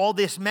midst of all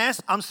this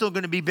mess, I'm still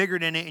going to be bigger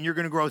than it, and you're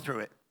going to grow through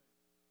it.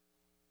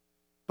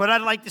 But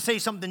I'd like to say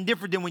something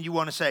different than what you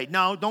want to say.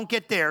 No, don't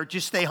get there.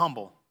 Just stay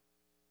humble.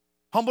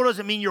 Humble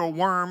doesn't mean you're a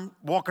worm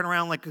walking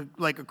around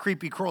like a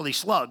creepy, crawly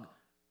slug.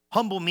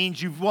 Humble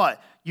means you've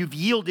what? You've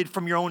yielded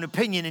from your own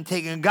opinion and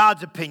taken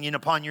God's opinion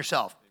upon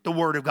yourself, the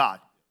word of God.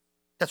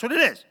 That's what it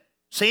is.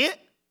 See it?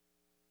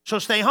 So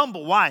stay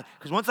humble. Why?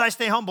 Because once I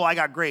stay humble, I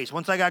got grace.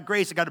 Once I got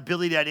grace, I got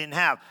ability I didn't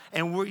have.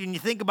 And when you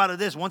think about it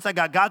this, once I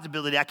got God's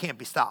ability, I can't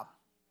be stopped.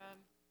 Amen.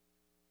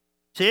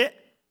 See it?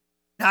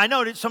 Now, I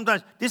know that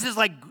sometimes, this is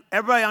like,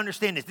 everybody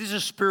understand this. This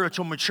is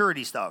spiritual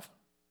maturity stuff.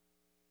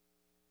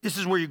 This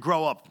is where you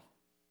grow up.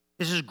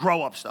 This is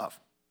grow up stuff.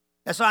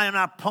 That's why I'm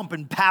not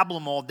pumping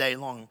pablum all day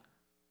long.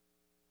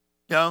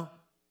 You know?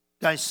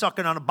 Guys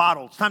sucking on a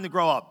bottle. It's time to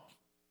grow up.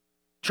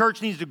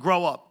 Church needs to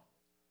grow up.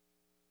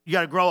 You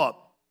got to grow up.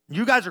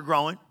 You guys are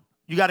growing.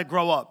 You got to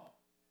grow up.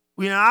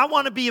 You know, I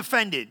want to be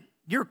offended.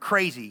 You're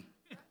crazy.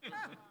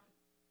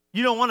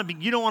 You don't want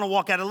to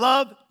walk out of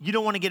love. You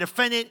don't want to get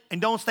offended.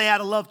 And don't stay out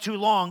of love too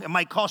long. It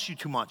might cost you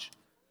too much.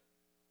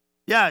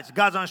 Yeah, it's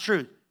God's honest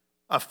truth.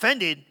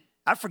 Offended,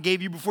 I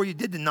forgave you before you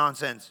did the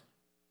nonsense.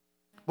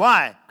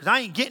 Why? Because I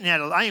ain't getting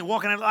at it. I ain't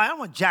walking out of I don't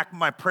want to jack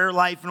my prayer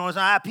life and all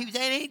this. People, it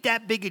ain't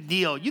that big a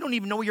deal. You don't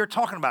even know what you're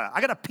talking about.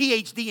 I got a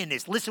PhD in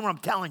this. Listen to what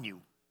I'm telling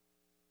you.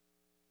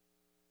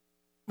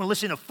 I'm going to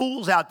listen to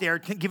fools out there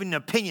giving an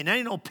opinion. There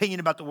ain't no opinion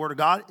about the word of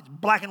God. It's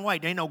black and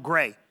white. There ain't no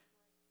gray.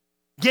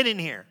 Get in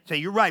here. Say,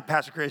 you're right,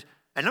 Pastor Chris.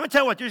 And let me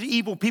tell you what, there's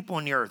evil people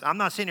on the earth. I'm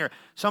not sitting here.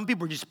 Some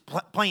people are just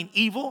plain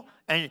evil.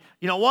 And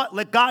you know what?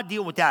 Let God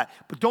deal with that.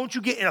 But don't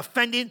you get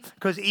offended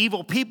because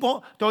evil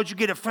people. Don't you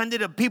get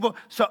offended of people.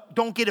 So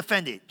don't get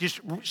offended.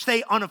 Just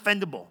stay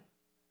unoffendable.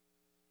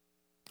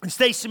 And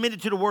stay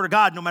submitted to the word of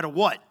God no matter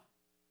what.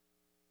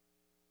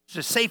 It's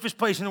the safest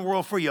place in the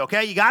world for you,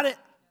 okay? You got it?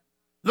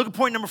 Look at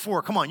point number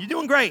 4. Come on, you're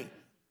doing great.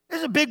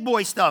 This is big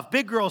boy stuff,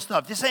 big girl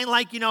stuff. This ain't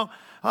like,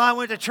 I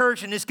went to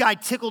church and this guy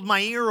tickled my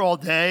ear all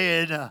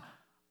day and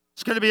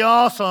it's going to be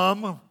awesome.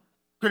 I'm going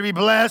to be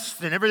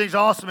blessed and everything's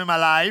awesome in my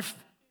life.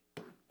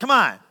 Come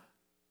on.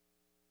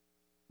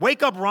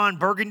 Wake up, Ron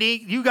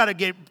Burgundy. You got to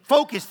get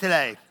focused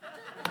today.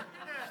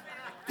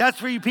 That's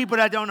for you people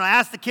that don't know.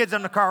 Ask the kids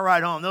on the car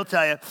ride home. They'll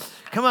tell you.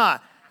 Come on.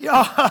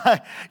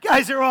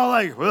 Guys are all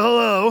like,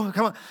 well,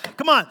 hello.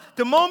 Come on.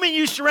 The moment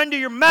you surrender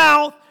your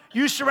mouth,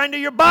 you surrender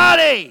your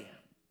body.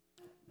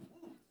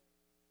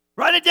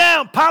 Write it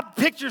down. Pop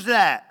pictures of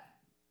that.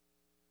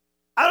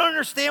 I don't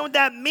understand what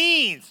that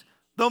means.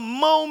 The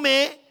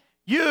moment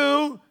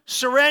you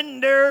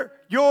surrender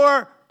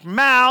your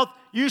mouth,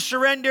 you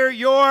surrender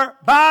your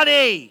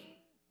body.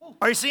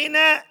 Are you seeing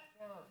that?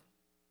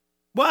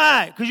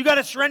 Why? Because you got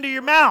to surrender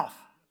your mouth.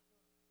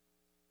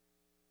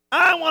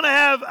 I want to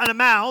have a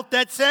mouth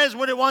that says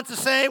what it wants to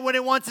say when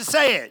it wants to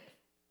say it.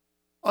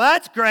 Well,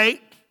 that's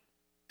great.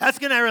 That's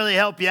going to really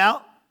help you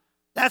out.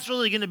 That's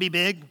really going to be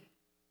big.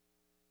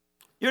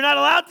 You're not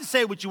allowed to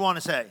say what you want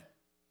to say.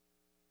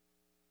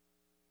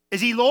 Is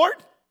he Lord?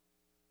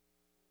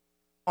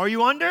 Are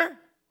you under?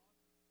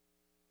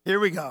 Here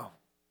we go.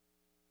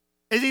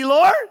 Is he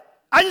Lord?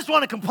 I just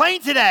want to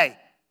complain today.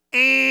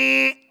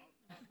 I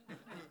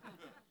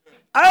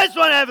just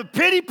want to have a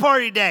pity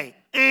party day.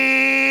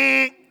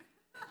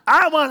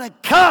 I want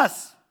to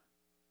cuss.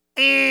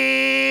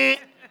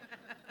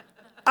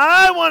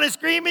 I want to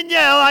scream and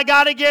yell. I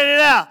got to get it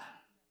out.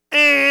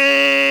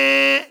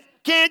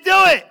 Can't do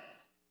it.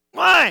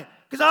 Why?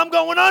 Because I'm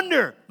going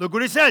under. Look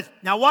what it says.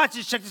 Now watch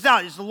this. Check this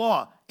out. This is the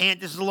law. And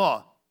this is the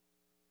law.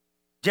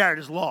 Jared,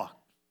 this is the law.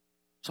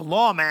 It's a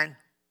law, man.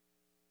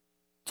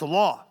 It's a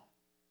law.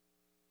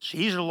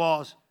 These are the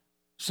laws.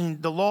 See,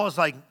 the laws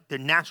like the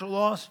natural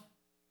laws,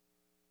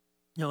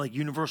 like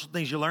universal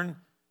things you learn,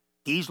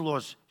 these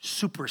laws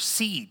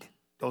supersede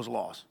those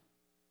laws.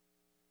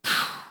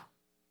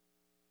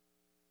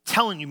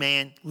 Telling you,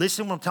 man,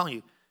 listen what I'm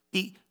telling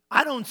you.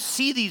 I don't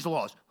see these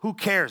laws. Who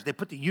cares? They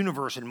put the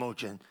universe in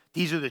motion.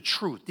 These are the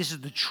truth. This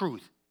is the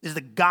truth. This is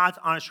the God's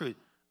honest truth.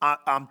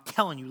 I'm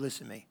telling you,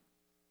 listen to me.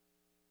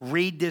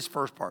 Read this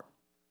first part,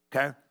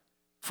 okay?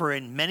 For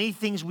in many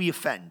things we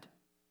offend,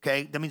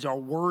 okay? That means our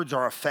words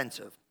are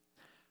offensive.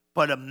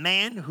 But a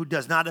man who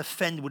does not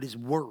offend with his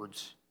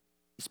words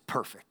is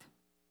perfect.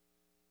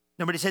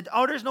 Nobody said,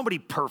 oh, there's nobody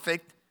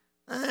perfect.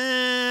 You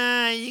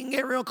can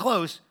get real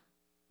close.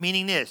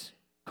 Meaning this,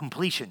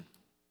 completion,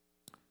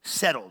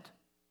 settled.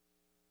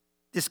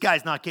 This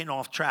guy's not getting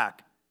off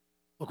track.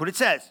 Look what it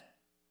says.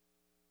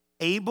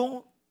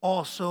 Able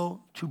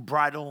also to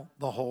bridle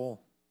the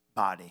whole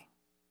body.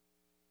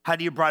 How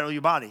do you bridle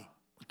your body?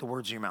 With the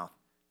words of your mouth.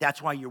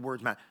 That's why your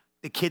words matter.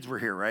 The kids were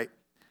here, right?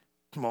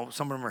 Well,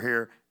 some of them were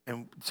here.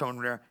 And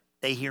someone there,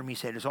 they hear me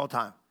say this all the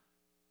time.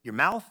 Your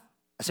mouth?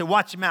 I said,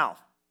 watch your mouth.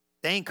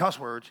 They ain't cuss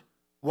words.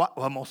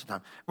 Well, most of the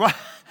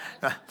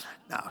time.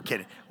 No, I'm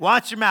kidding.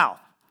 Watch your mouth.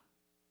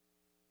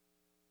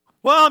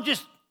 Well,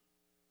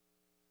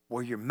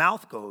 where your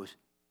mouth goes,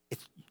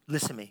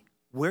 listen to me.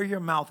 Where your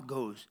mouth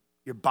goes,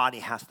 your body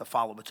has to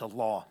follow. It's a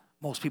law.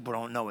 Most people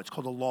don't know. It's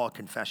called the law of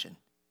confession.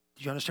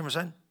 Did you understand what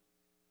I'm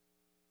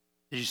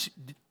saying?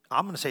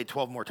 I'm going to say it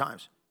 12 more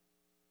times.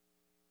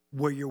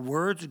 Where your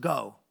words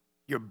go,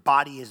 your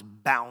body is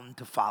bound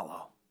to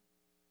follow.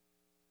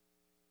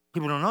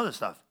 People don't know this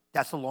stuff.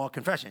 That's the law of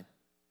confession.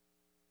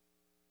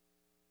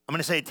 I'm going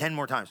to say it 10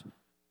 more times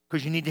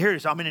because you need to hear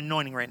this. I'm in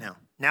anointing right now.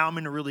 Now I'm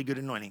in a really good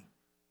anointing.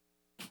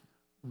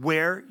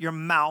 Where your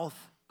mouth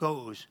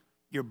goes,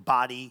 your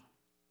body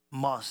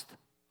must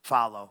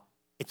follow.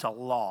 It's a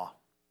law.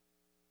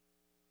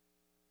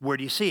 Where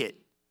do you see it?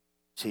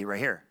 See it right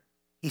here.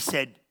 He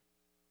said,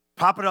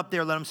 pop it up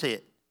there, let them see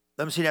it.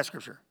 Let them see that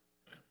scripture.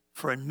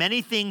 For in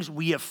many things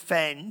we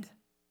offend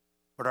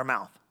with our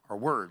mouth, our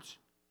words.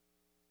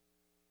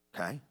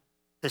 Okay?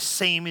 The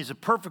same is a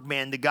perfect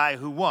man, the guy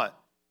who what?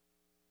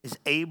 Is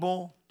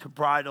able to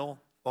bridle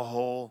the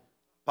whole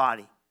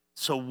body.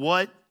 So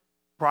what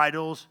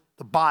bridles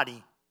the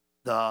body?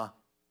 The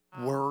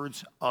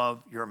words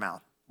of your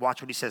mouth.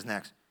 Watch what he says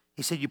next.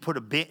 He said you put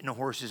a bit in a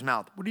horse's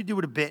mouth. What do you do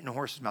with a bit in a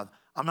horse's mouth?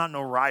 I'm not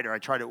no rider. I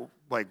tried it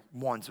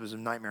once. It was a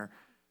nightmare.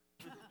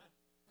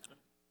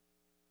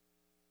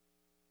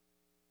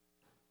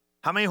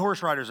 How many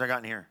horse riders I got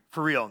in here?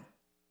 For real.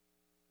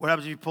 What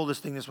happens if you pull this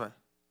thing this way?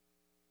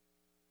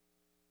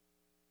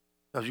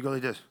 How you go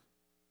like this?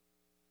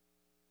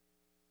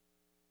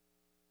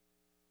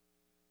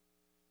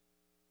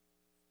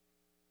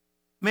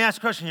 Let me ask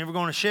a question. You ever go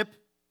on a ship?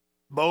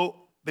 Boat,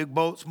 big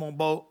boat, small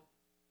boat?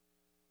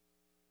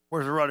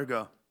 Where's the rudder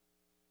go?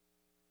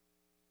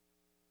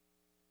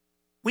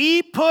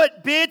 We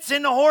put bits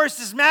in the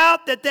horse's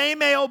mouth that they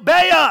may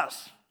obey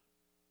us.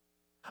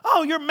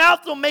 Oh, your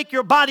mouth will make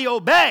your body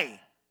obey.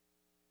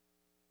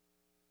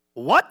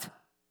 What?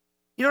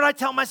 You know what I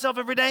tell myself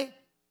every day?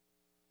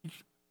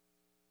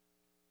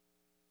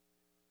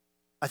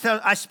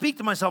 I speak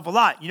to myself a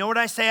lot. You know what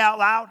I say out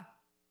loud?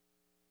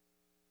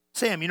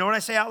 Sam, you know what I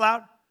say out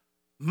loud?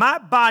 My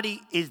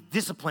body is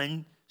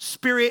disciplined,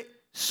 spirit,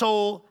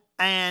 soul,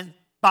 and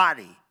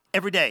body.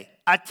 Every day.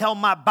 I tell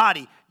my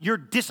body, you're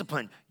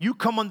disciplined. You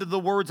come under the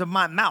words of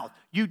my mouth.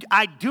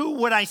 I do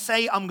what I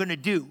say I'm going to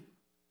do.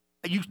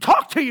 You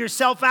talk to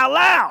yourself out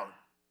loud.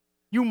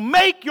 You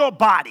make your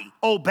body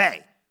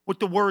obey with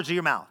the words of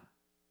your mouth.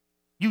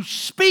 You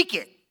speak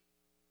it.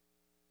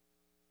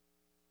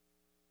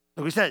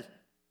 Look what he says.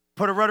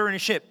 Put a rudder in a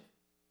ship.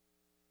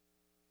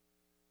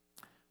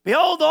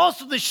 Behold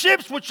also the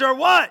ships which are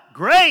what?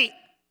 Great.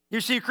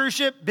 You see a cruise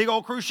ship? Big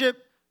old cruise ship?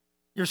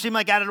 You ever see them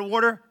like out of the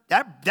water?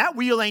 That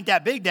wheel ain't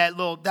that big.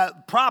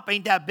 That prop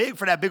ain't that big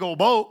for that big old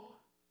boat.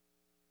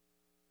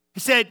 He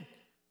said,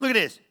 look at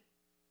this.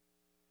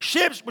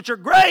 Ships which are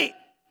great.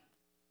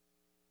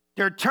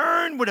 They're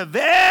turned with a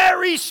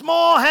very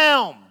small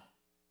helm.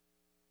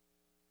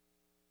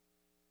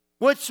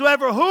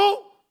 Whatsoever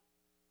who?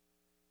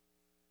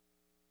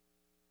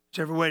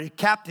 Whichever way the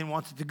captain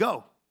wants it to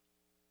go.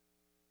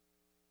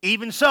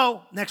 Even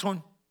so, next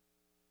one.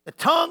 The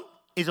tongue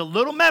is a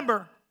little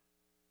member.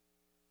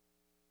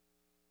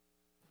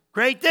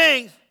 Great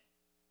things.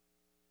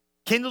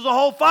 Kindles a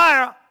whole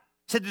fire.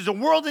 Said there's a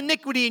world of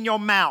iniquity in your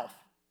mouth.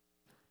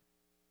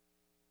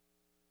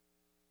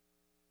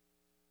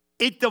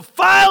 It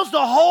defiles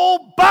the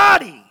whole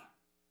body.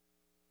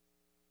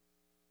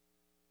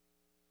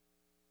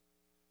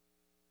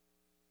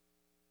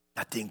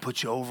 That thing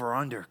puts you over or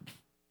under.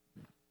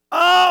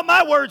 Oh,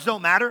 my words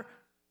don't matter.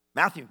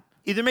 Matthew,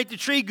 either make the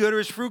tree good or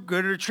his fruit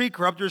good, or the tree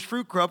corrupt or his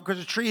fruit corrupt, because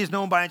the tree is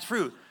known by its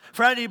fruit.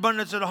 For out of the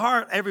abundance of the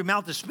heart, every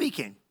mouth is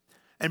speaking.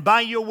 And by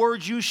your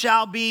words you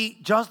shall be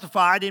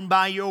justified, and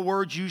by your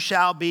words you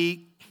shall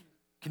be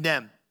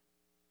condemned.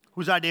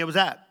 Whose idea was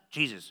that?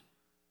 Jesus.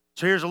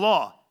 So here's a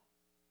law.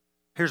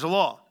 Here's a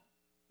law.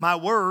 My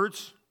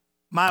words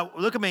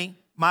Look at me.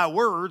 My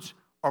words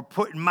are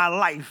putting my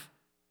life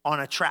on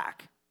a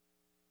track.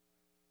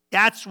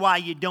 That's why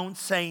you don't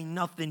say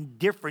nothing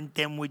different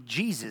than what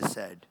Jesus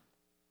said.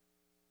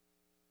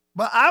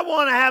 But I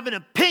want to have an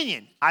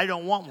opinion. I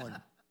don't want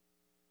one.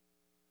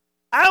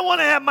 I want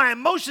to have my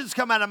emotions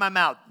come out of my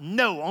mouth.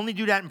 No, only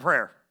do that in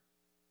prayer.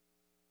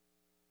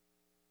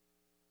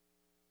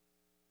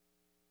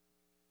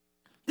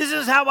 This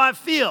is how I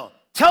feel.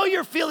 Tell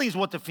your feelings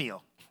what to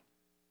feel.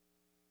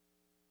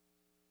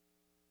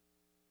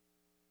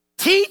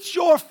 Teach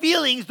your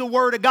feelings the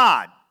word of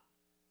God.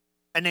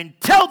 And then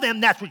tell them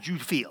that's what you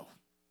feel.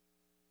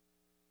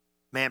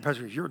 Man,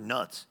 Pastor, you're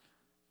nuts.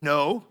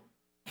 No.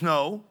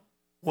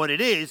 What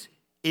it is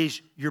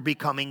you're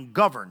becoming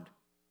governed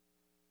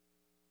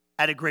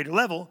at a greater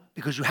level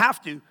because you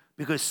have to,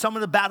 because some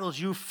of the battles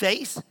you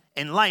face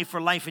in life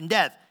are life and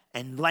death.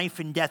 And life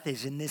and death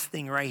is in this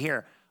thing right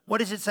here. What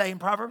does it say in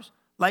Proverbs?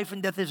 Life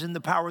and death is in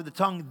the power of the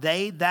tongue.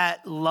 They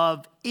that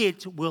love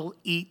it will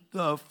eat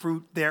the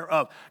fruit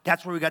thereof.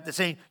 That's where we got the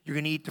saying, you're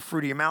going to eat the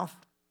fruit of your mouth.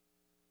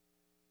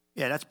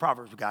 Yeah, that's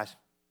Proverbs, guys.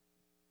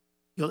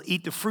 You'll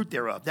eat the fruit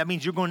thereof. That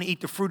means you're going to eat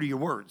the fruit of your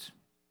words.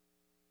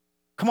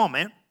 Come on,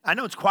 man. I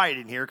know it's quiet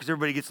in here because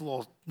everybody gets a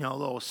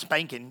little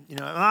spanking.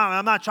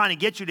 I'm not trying to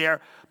get you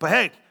there, but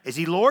hey, is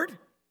he Lord?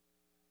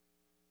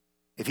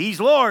 If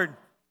he's Lord,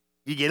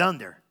 you get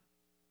under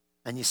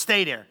and you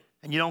stay there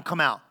and you don't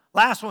come out.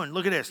 Last one.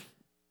 Look at this.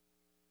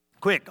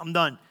 Quick, I'm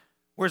done.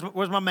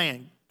 Where's my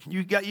man?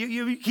 You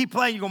keep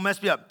playing, you're gonna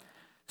mess me up.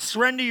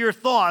 Surrender your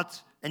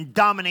thoughts and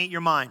dominate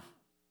your mind.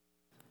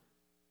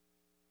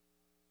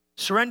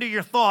 Surrender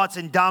your thoughts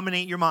and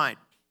dominate your mind.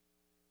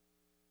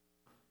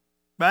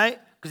 Right?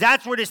 Because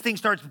that's where this thing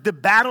starts. The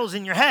battle's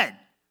in your head.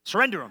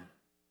 Surrender them.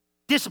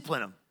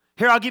 Discipline them.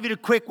 Here, I'll give you the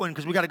quick one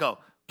because we got to go.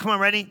 Come on,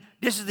 ready?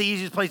 This is the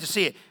easiest place to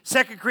see it.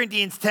 2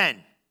 Corinthians 10.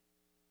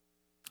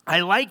 I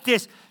like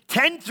this.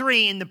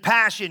 10:3 in the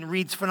Passion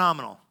reads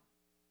phenomenal.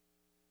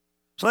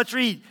 So let's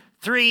read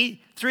 3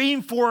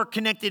 and 4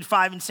 connected,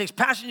 5 and 6.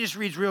 Passion just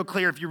reads real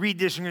clear. If you read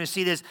this, you're going to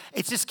see this.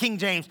 It's just King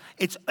James.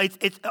 It's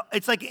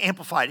like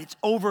amplified. It's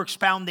over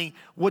expounding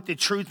what the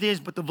truth is,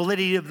 but the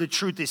validity of the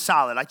truth is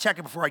solid. I check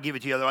it before I give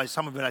it to you. Otherwise,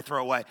 some of it I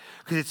throw away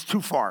because it's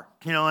too far.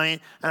 You know what I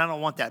mean? And I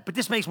don't want that. But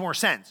this makes more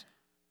sense.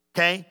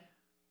 Okay?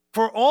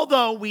 For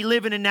although we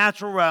live in a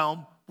natural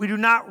realm, we do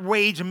not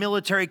wage a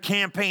military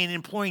campaign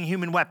employing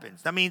human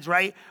weapons. That means,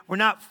 right, we're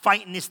not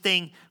fighting this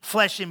thing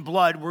flesh and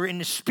blood. We're in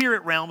the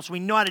spirit realm, so we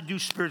know how to do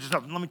spiritual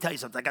stuff. And let me tell you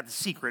something. I got the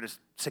secret of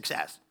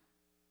success.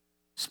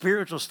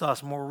 Spiritual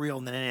stuff's more real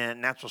than any of that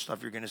natural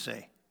stuff you're going to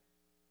say. I'm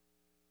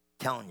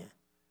telling you.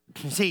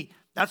 You see,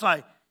 that's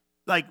why,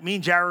 like, me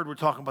and Jared were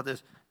talking about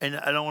this, and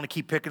I don't want to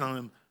keep picking on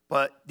them,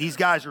 but these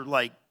guys are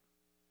like,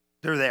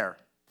 they're there.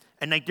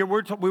 And like, we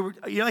were,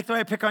 you like the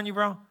way I pick on you,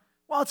 bro?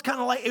 Well, it's kind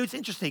of like, it was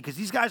interesting because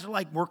these guys are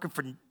like working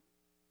for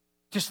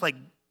just like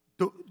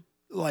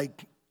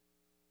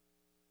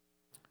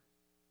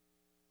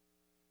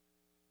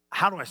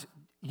how do I say,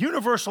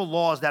 universal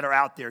laws that are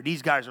out there.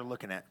 These guys are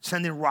looking at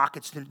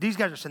these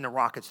guys are sending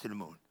rockets to the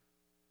moon.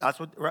 That's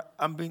what they're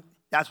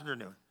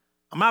doing.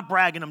 I'm not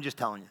bragging. I'm just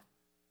telling you.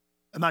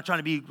 I'm not trying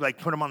to be like,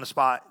 put them on the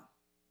spot.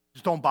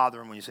 Just don't bother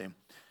them when you see them.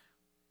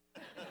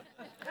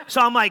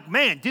 So I'm like,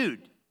 man,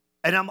 dude.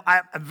 And I'm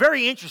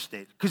very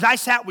interested because I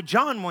sat with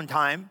John one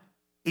time.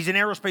 He's an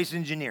aerospace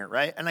engineer,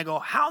 right? And I go,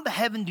 how the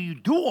heaven do you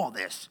do all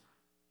this?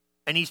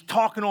 And he's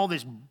talking all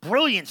this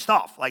brilliant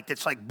stuff, like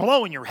that's like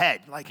blowing your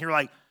head. Like you're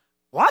like,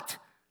 what?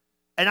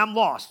 And I'm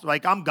lost.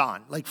 Like I'm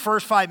gone. Like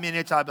first 5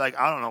 minutes, I'd be like,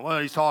 I don't know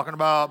what he's talking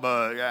about,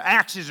 but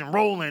axes and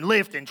rolling,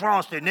 lifting,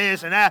 thrusting,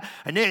 this and that,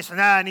 and this and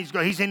that. And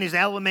he's in his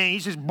element.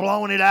 He's just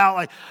blowing it out.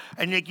 Like,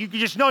 and like, you can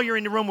just know you're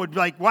in the room with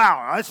like,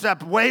 wow, that's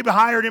up way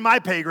higher than my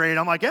pay grade.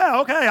 I'm like, yeah,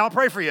 okay, I'll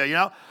pray for you, you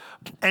know?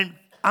 And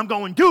I'm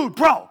going, dude,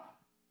 bro,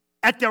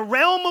 at the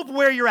realm of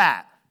where you're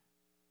at,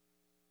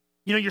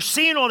 you know, you're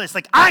seeing all this,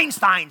 like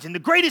Einstein's and the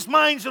greatest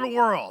minds of the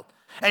world.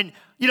 And,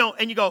 you know,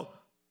 and you go,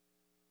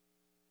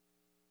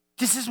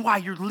 this is why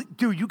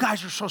you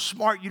guys are so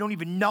smart, you don't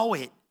even know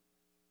it.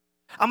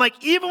 I'm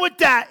like, even with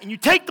that, and you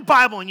take the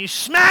Bible and you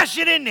smash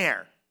it in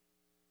there,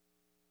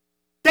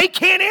 they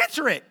can't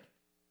answer it.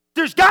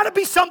 There's got to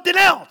be something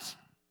else.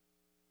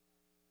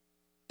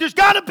 There's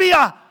got to be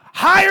a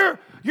higher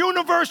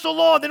universal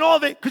law than all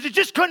of it, because it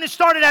just couldn't have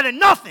started out of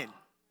nothing.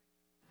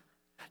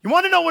 You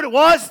want to know what it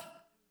was?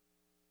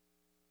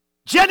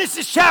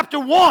 Genesis chapter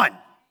 1.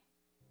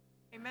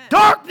 Amen.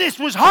 Darkness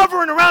was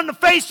hovering around the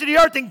face of the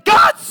earth, and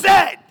God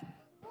said,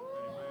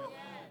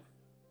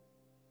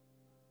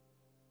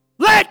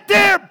 let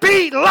there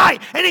be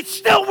light. And it's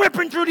still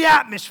ripping through the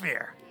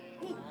atmosphere.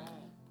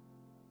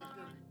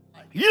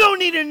 You don't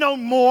need to know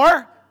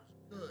more.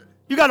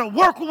 You got to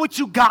work with what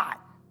you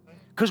got.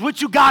 Because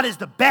what you got is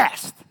the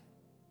best.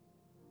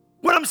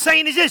 What I'm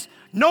saying is this.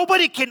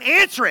 Nobody can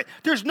answer it.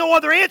 There's no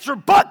other answer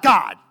but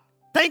God.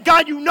 Thank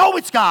God you know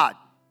it's God.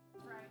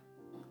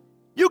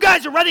 You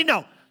guys already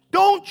know.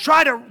 Don't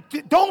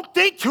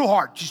think too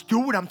hard. Just do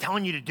what I'm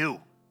telling you to do.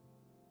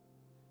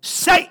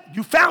 Say,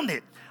 you found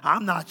it.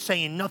 I'm not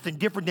saying nothing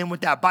different than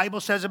what that Bible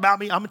says about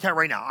me. I'm going to tell you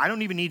right now, I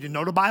don't even need to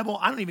know the Bible.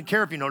 I don't even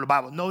care if you know the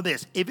Bible. Know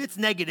this. If it's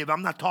negative,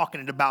 I'm not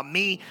talking about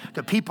me,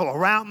 the people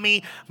around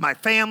me, my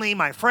family,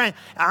 my friend.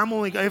 I'm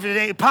only, if it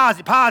ain't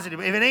positive.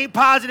 If it ain't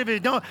positive, if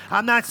it don't,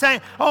 I'm not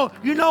saying, oh,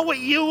 you know what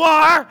you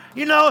are?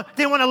 You know,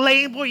 they want to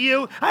label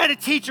you. I had a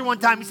teacher one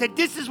time. He said,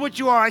 this is what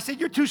you are. I said,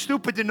 you're too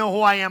stupid to know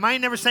who I am. I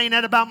ain't never saying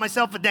that about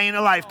myself a day in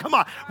the life. Come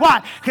on.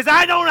 Why? Because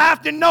I don't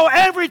have to know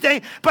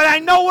everything, but I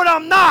know what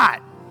I'm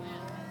not.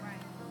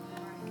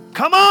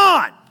 Come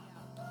on.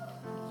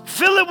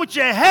 Fill it with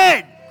your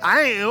head.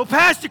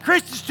 Pastor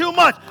Chris is too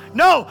much.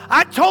 No,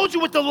 I told you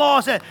what the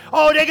law said.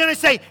 Oh, they're going to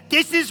say,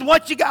 this is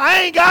what you got.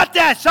 I ain't got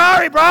that.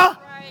 Sorry, bro. Right.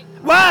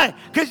 Why?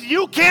 Because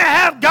you can't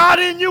have God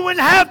in you and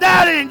have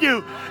that in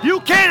you. You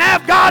can't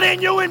have God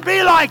in you and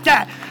be like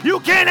that. You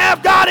can't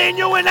have God in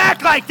you and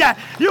act like that.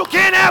 You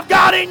can't have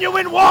God in you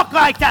and walk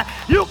like that.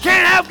 You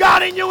can't have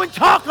God in you and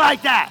talk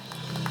like that.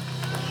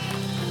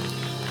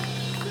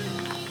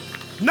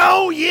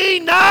 Know ye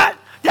not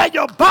that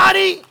your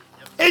body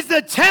is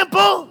the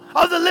temple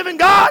of the living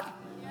God?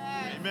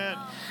 Amen.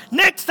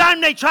 Next time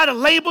they try to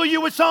label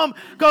you with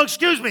something, go,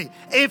 excuse me,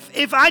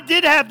 if I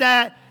did have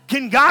that,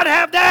 can God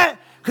have that?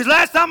 Because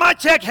last time I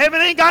checked,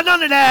 heaven ain't got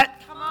none of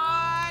that. Come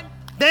on.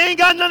 They ain't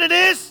got none of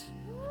this.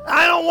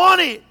 I don't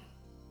want it.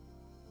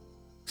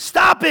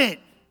 Stop it.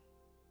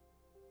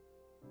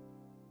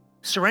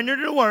 Surrender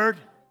to the word.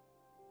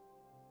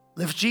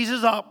 Lift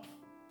Jesus up.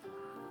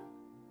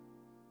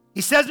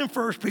 He says in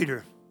 1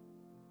 Peter,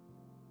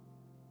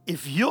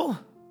 if you'll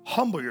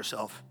humble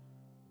yourself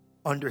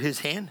under his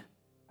hand,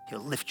 he'll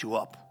lift you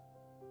up.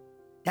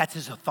 That's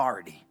his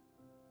authority.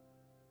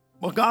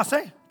 What God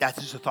say? That's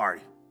his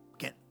authority.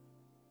 Again.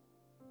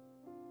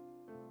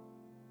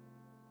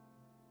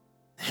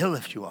 He'll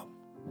lift you up.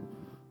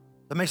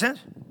 That make sense?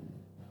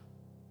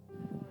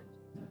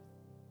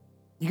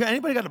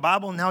 Anybody got a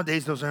Bible?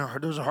 Nowadays, those are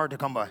hard to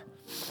come by.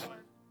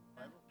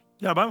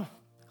 You got a Bible?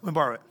 Let me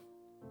borrow it.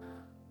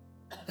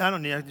 I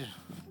don't need it.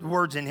 The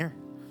words in here.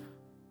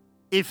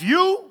 If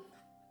you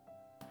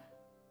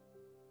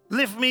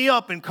lift me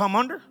up and come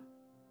under,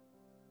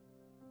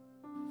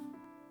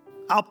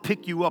 I'll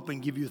pick you up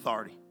and give you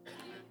authority.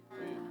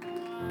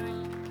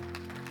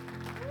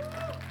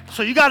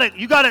 So you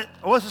gotta,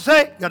 what's it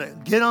say? You gotta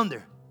get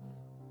under.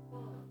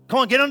 Come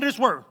on, get under this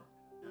word.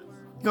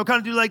 You know, kind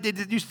of do like they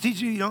used to teach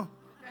you, you know.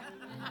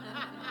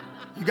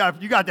 You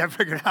got that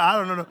figured out.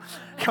 I don't know.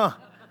 Come on.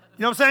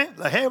 You know what I'm saying?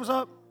 Like, hey, what's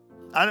up?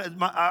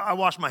 I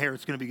wash my hair.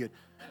 It's going to be good.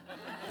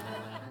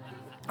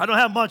 I don't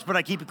have much, but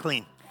I keep it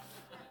clean.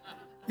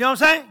 You know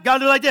what I'm saying? Got to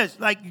do like this.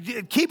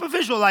 Like, keep a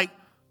visual. Like,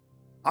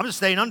 I'm just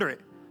staying under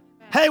it.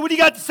 Hey, what do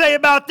you got to say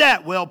about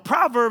that? Well,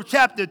 Proverbs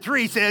chapter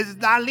 3 says,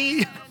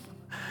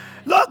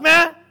 look,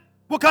 man,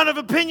 what kind of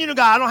opinion you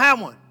got? I don't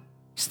have one.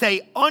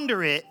 Stay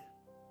under it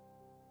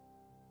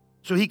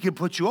so he can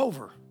put you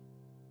over.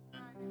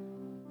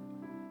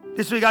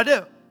 This is what you got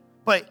to do.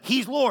 But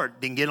he's Lord,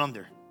 then get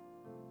under.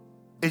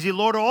 Is he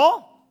Lord of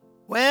all?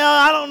 Well,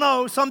 I don't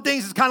know. Some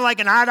things it's kind of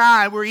like an eye to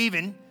eye. We're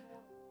even.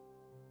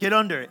 Get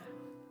under it.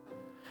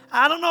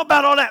 I don't know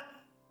about all that.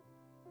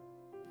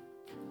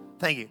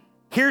 Thank you.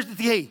 Here's the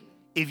thing.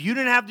 If you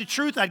didn't have the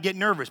truth, I'd get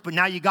nervous. But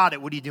now you got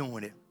it. What are you doing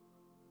with it?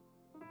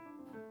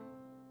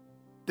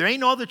 There ain't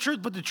no other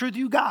truth but the truth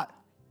you got.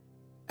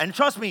 And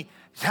trust me,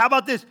 how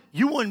about this?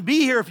 You wouldn't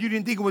be here if you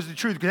didn't think it was the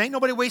truth. Because ain't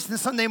nobody wasting a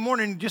Sunday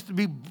morning just to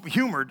be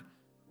humored.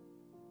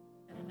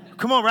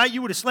 Come on, right?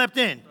 You would have slept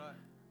in.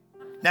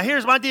 Now,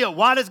 here's my deal.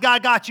 Why does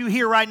God got you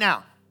here right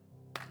now?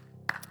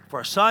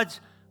 For such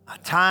a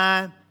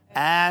time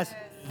as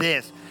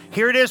this.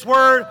 Hear this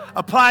word,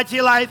 apply it to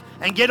your life,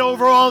 and get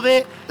over all of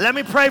it. Let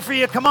me pray for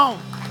you. Come on.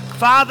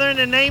 Father, in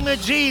the name of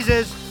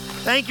Jesus,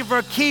 thank you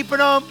for keeping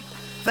them.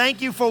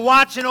 Thank you for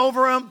watching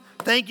over them.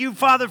 Thank you,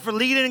 Father, for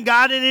leading and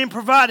guiding and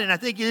providing. I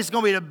think this is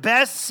going to be the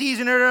best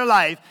season of their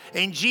life.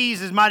 In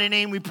Jesus' mighty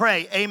name we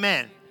pray.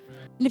 Amen.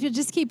 And if you'll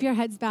just keep your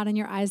heads bowed and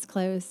your eyes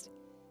closed.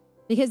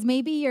 Because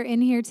maybe you're in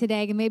here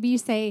today and maybe you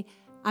say,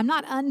 I'm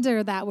not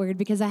under that word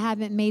because I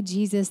haven't made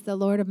Jesus the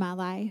Lord of my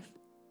life.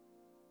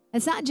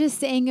 It's not just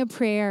saying a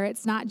prayer.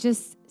 It's not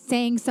just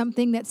saying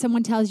something that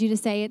someone tells you to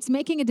say. It's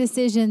making a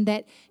decision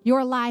that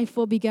your life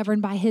will be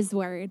governed by his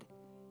word.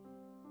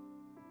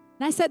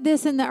 And I said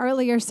this in the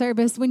earlier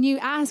service. When you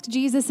ask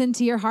Jesus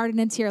into your heart and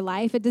into your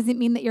life, it doesn't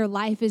mean that your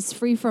life is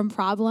free from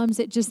problems.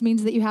 It just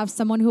means that you have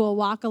someone who will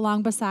walk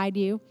along beside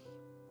you,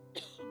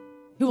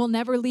 who will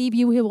never leave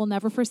you, who will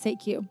never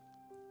forsake you.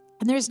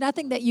 And there's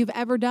nothing that you've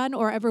ever done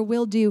or ever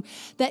will do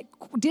that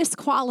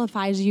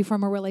disqualifies you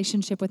from a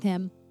relationship with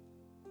him.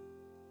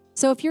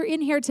 So if you're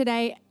in here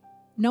today,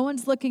 no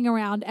one's looking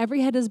around,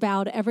 every head is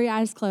bowed, every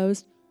eye is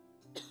closed.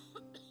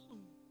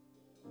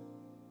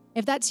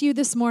 If that's you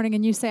this morning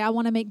and you say, I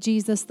want to make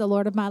Jesus the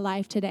Lord of my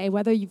life today,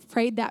 whether you've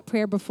prayed that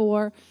prayer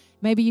before,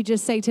 maybe you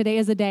just say today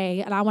is a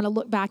day, and I want to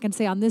look back and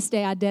say on this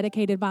day I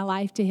dedicated my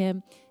life to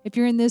him. If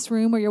you're in this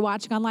room or you're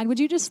watching online, would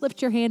you just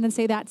lift your hand and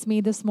say that's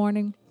me this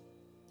morning?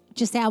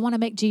 Just say, I want to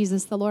make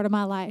Jesus the Lord of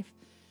my life.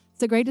 It's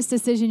the greatest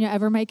decision you'll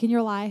ever make in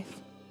your life.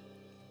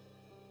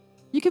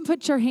 You can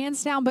put your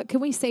hands down, but can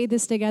we say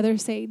this together?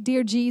 Say,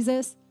 dear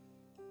Jesus,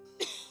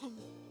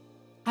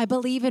 I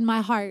believe in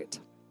my heart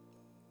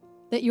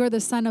that you're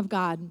the Son of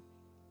God.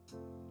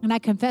 And I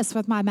confess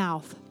with my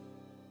mouth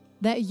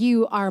that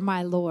you are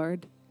my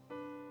Lord.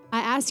 I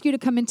ask you to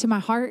come into my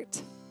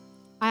heart.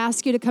 I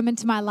ask you to come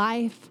into my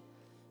life.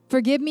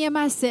 Forgive me of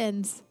my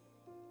sins.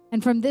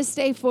 And from this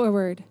day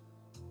forward,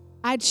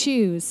 I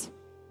choose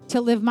to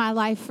live my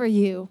life for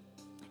you.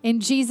 In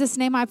Jesus'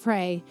 name I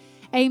pray.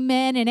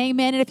 Amen and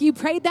amen. And if you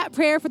prayed that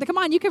prayer come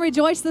on, you can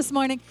rejoice this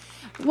morning.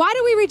 Why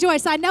do we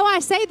rejoice? I know I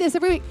say this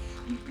every week.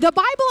 The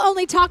Bible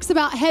only talks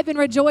about heaven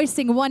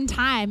rejoicing one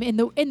time in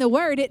the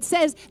Word. It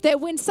says that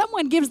when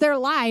someone gives their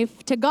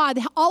life to God,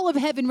 all of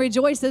heaven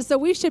rejoices. So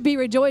we should be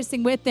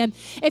rejoicing with them.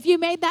 If you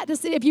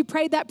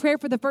prayed that prayer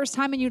for the first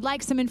time and you'd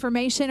like some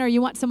information or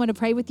you want someone to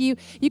pray with you,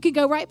 you can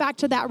go right back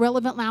to that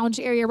relevant lounge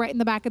area right in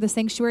the back of the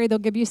sanctuary. They'll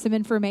give you some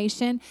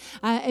information.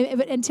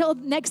 But until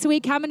next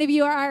week, how many of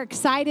you are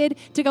excited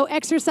to go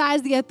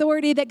exercise the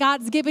authority that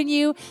God's given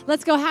you?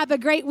 Let's go have a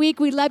great week.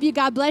 We love you.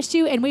 God bless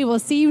you, and we will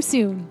see you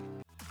soon.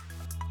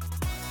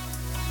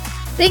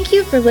 Thank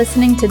you for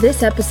listening to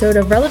this episode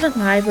of Relevant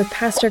Live with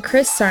Pastor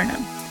Chris Sarno.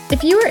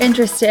 If you are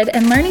interested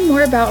in learning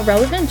more about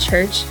Relevant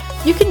Church,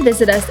 you can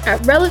visit us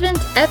at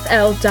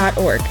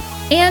relevantfl.org.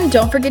 And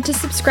don't forget to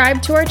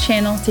subscribe to our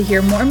channel to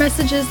hear more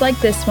messages like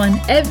this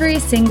one every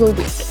single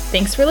week.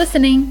 Thanks for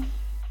listening.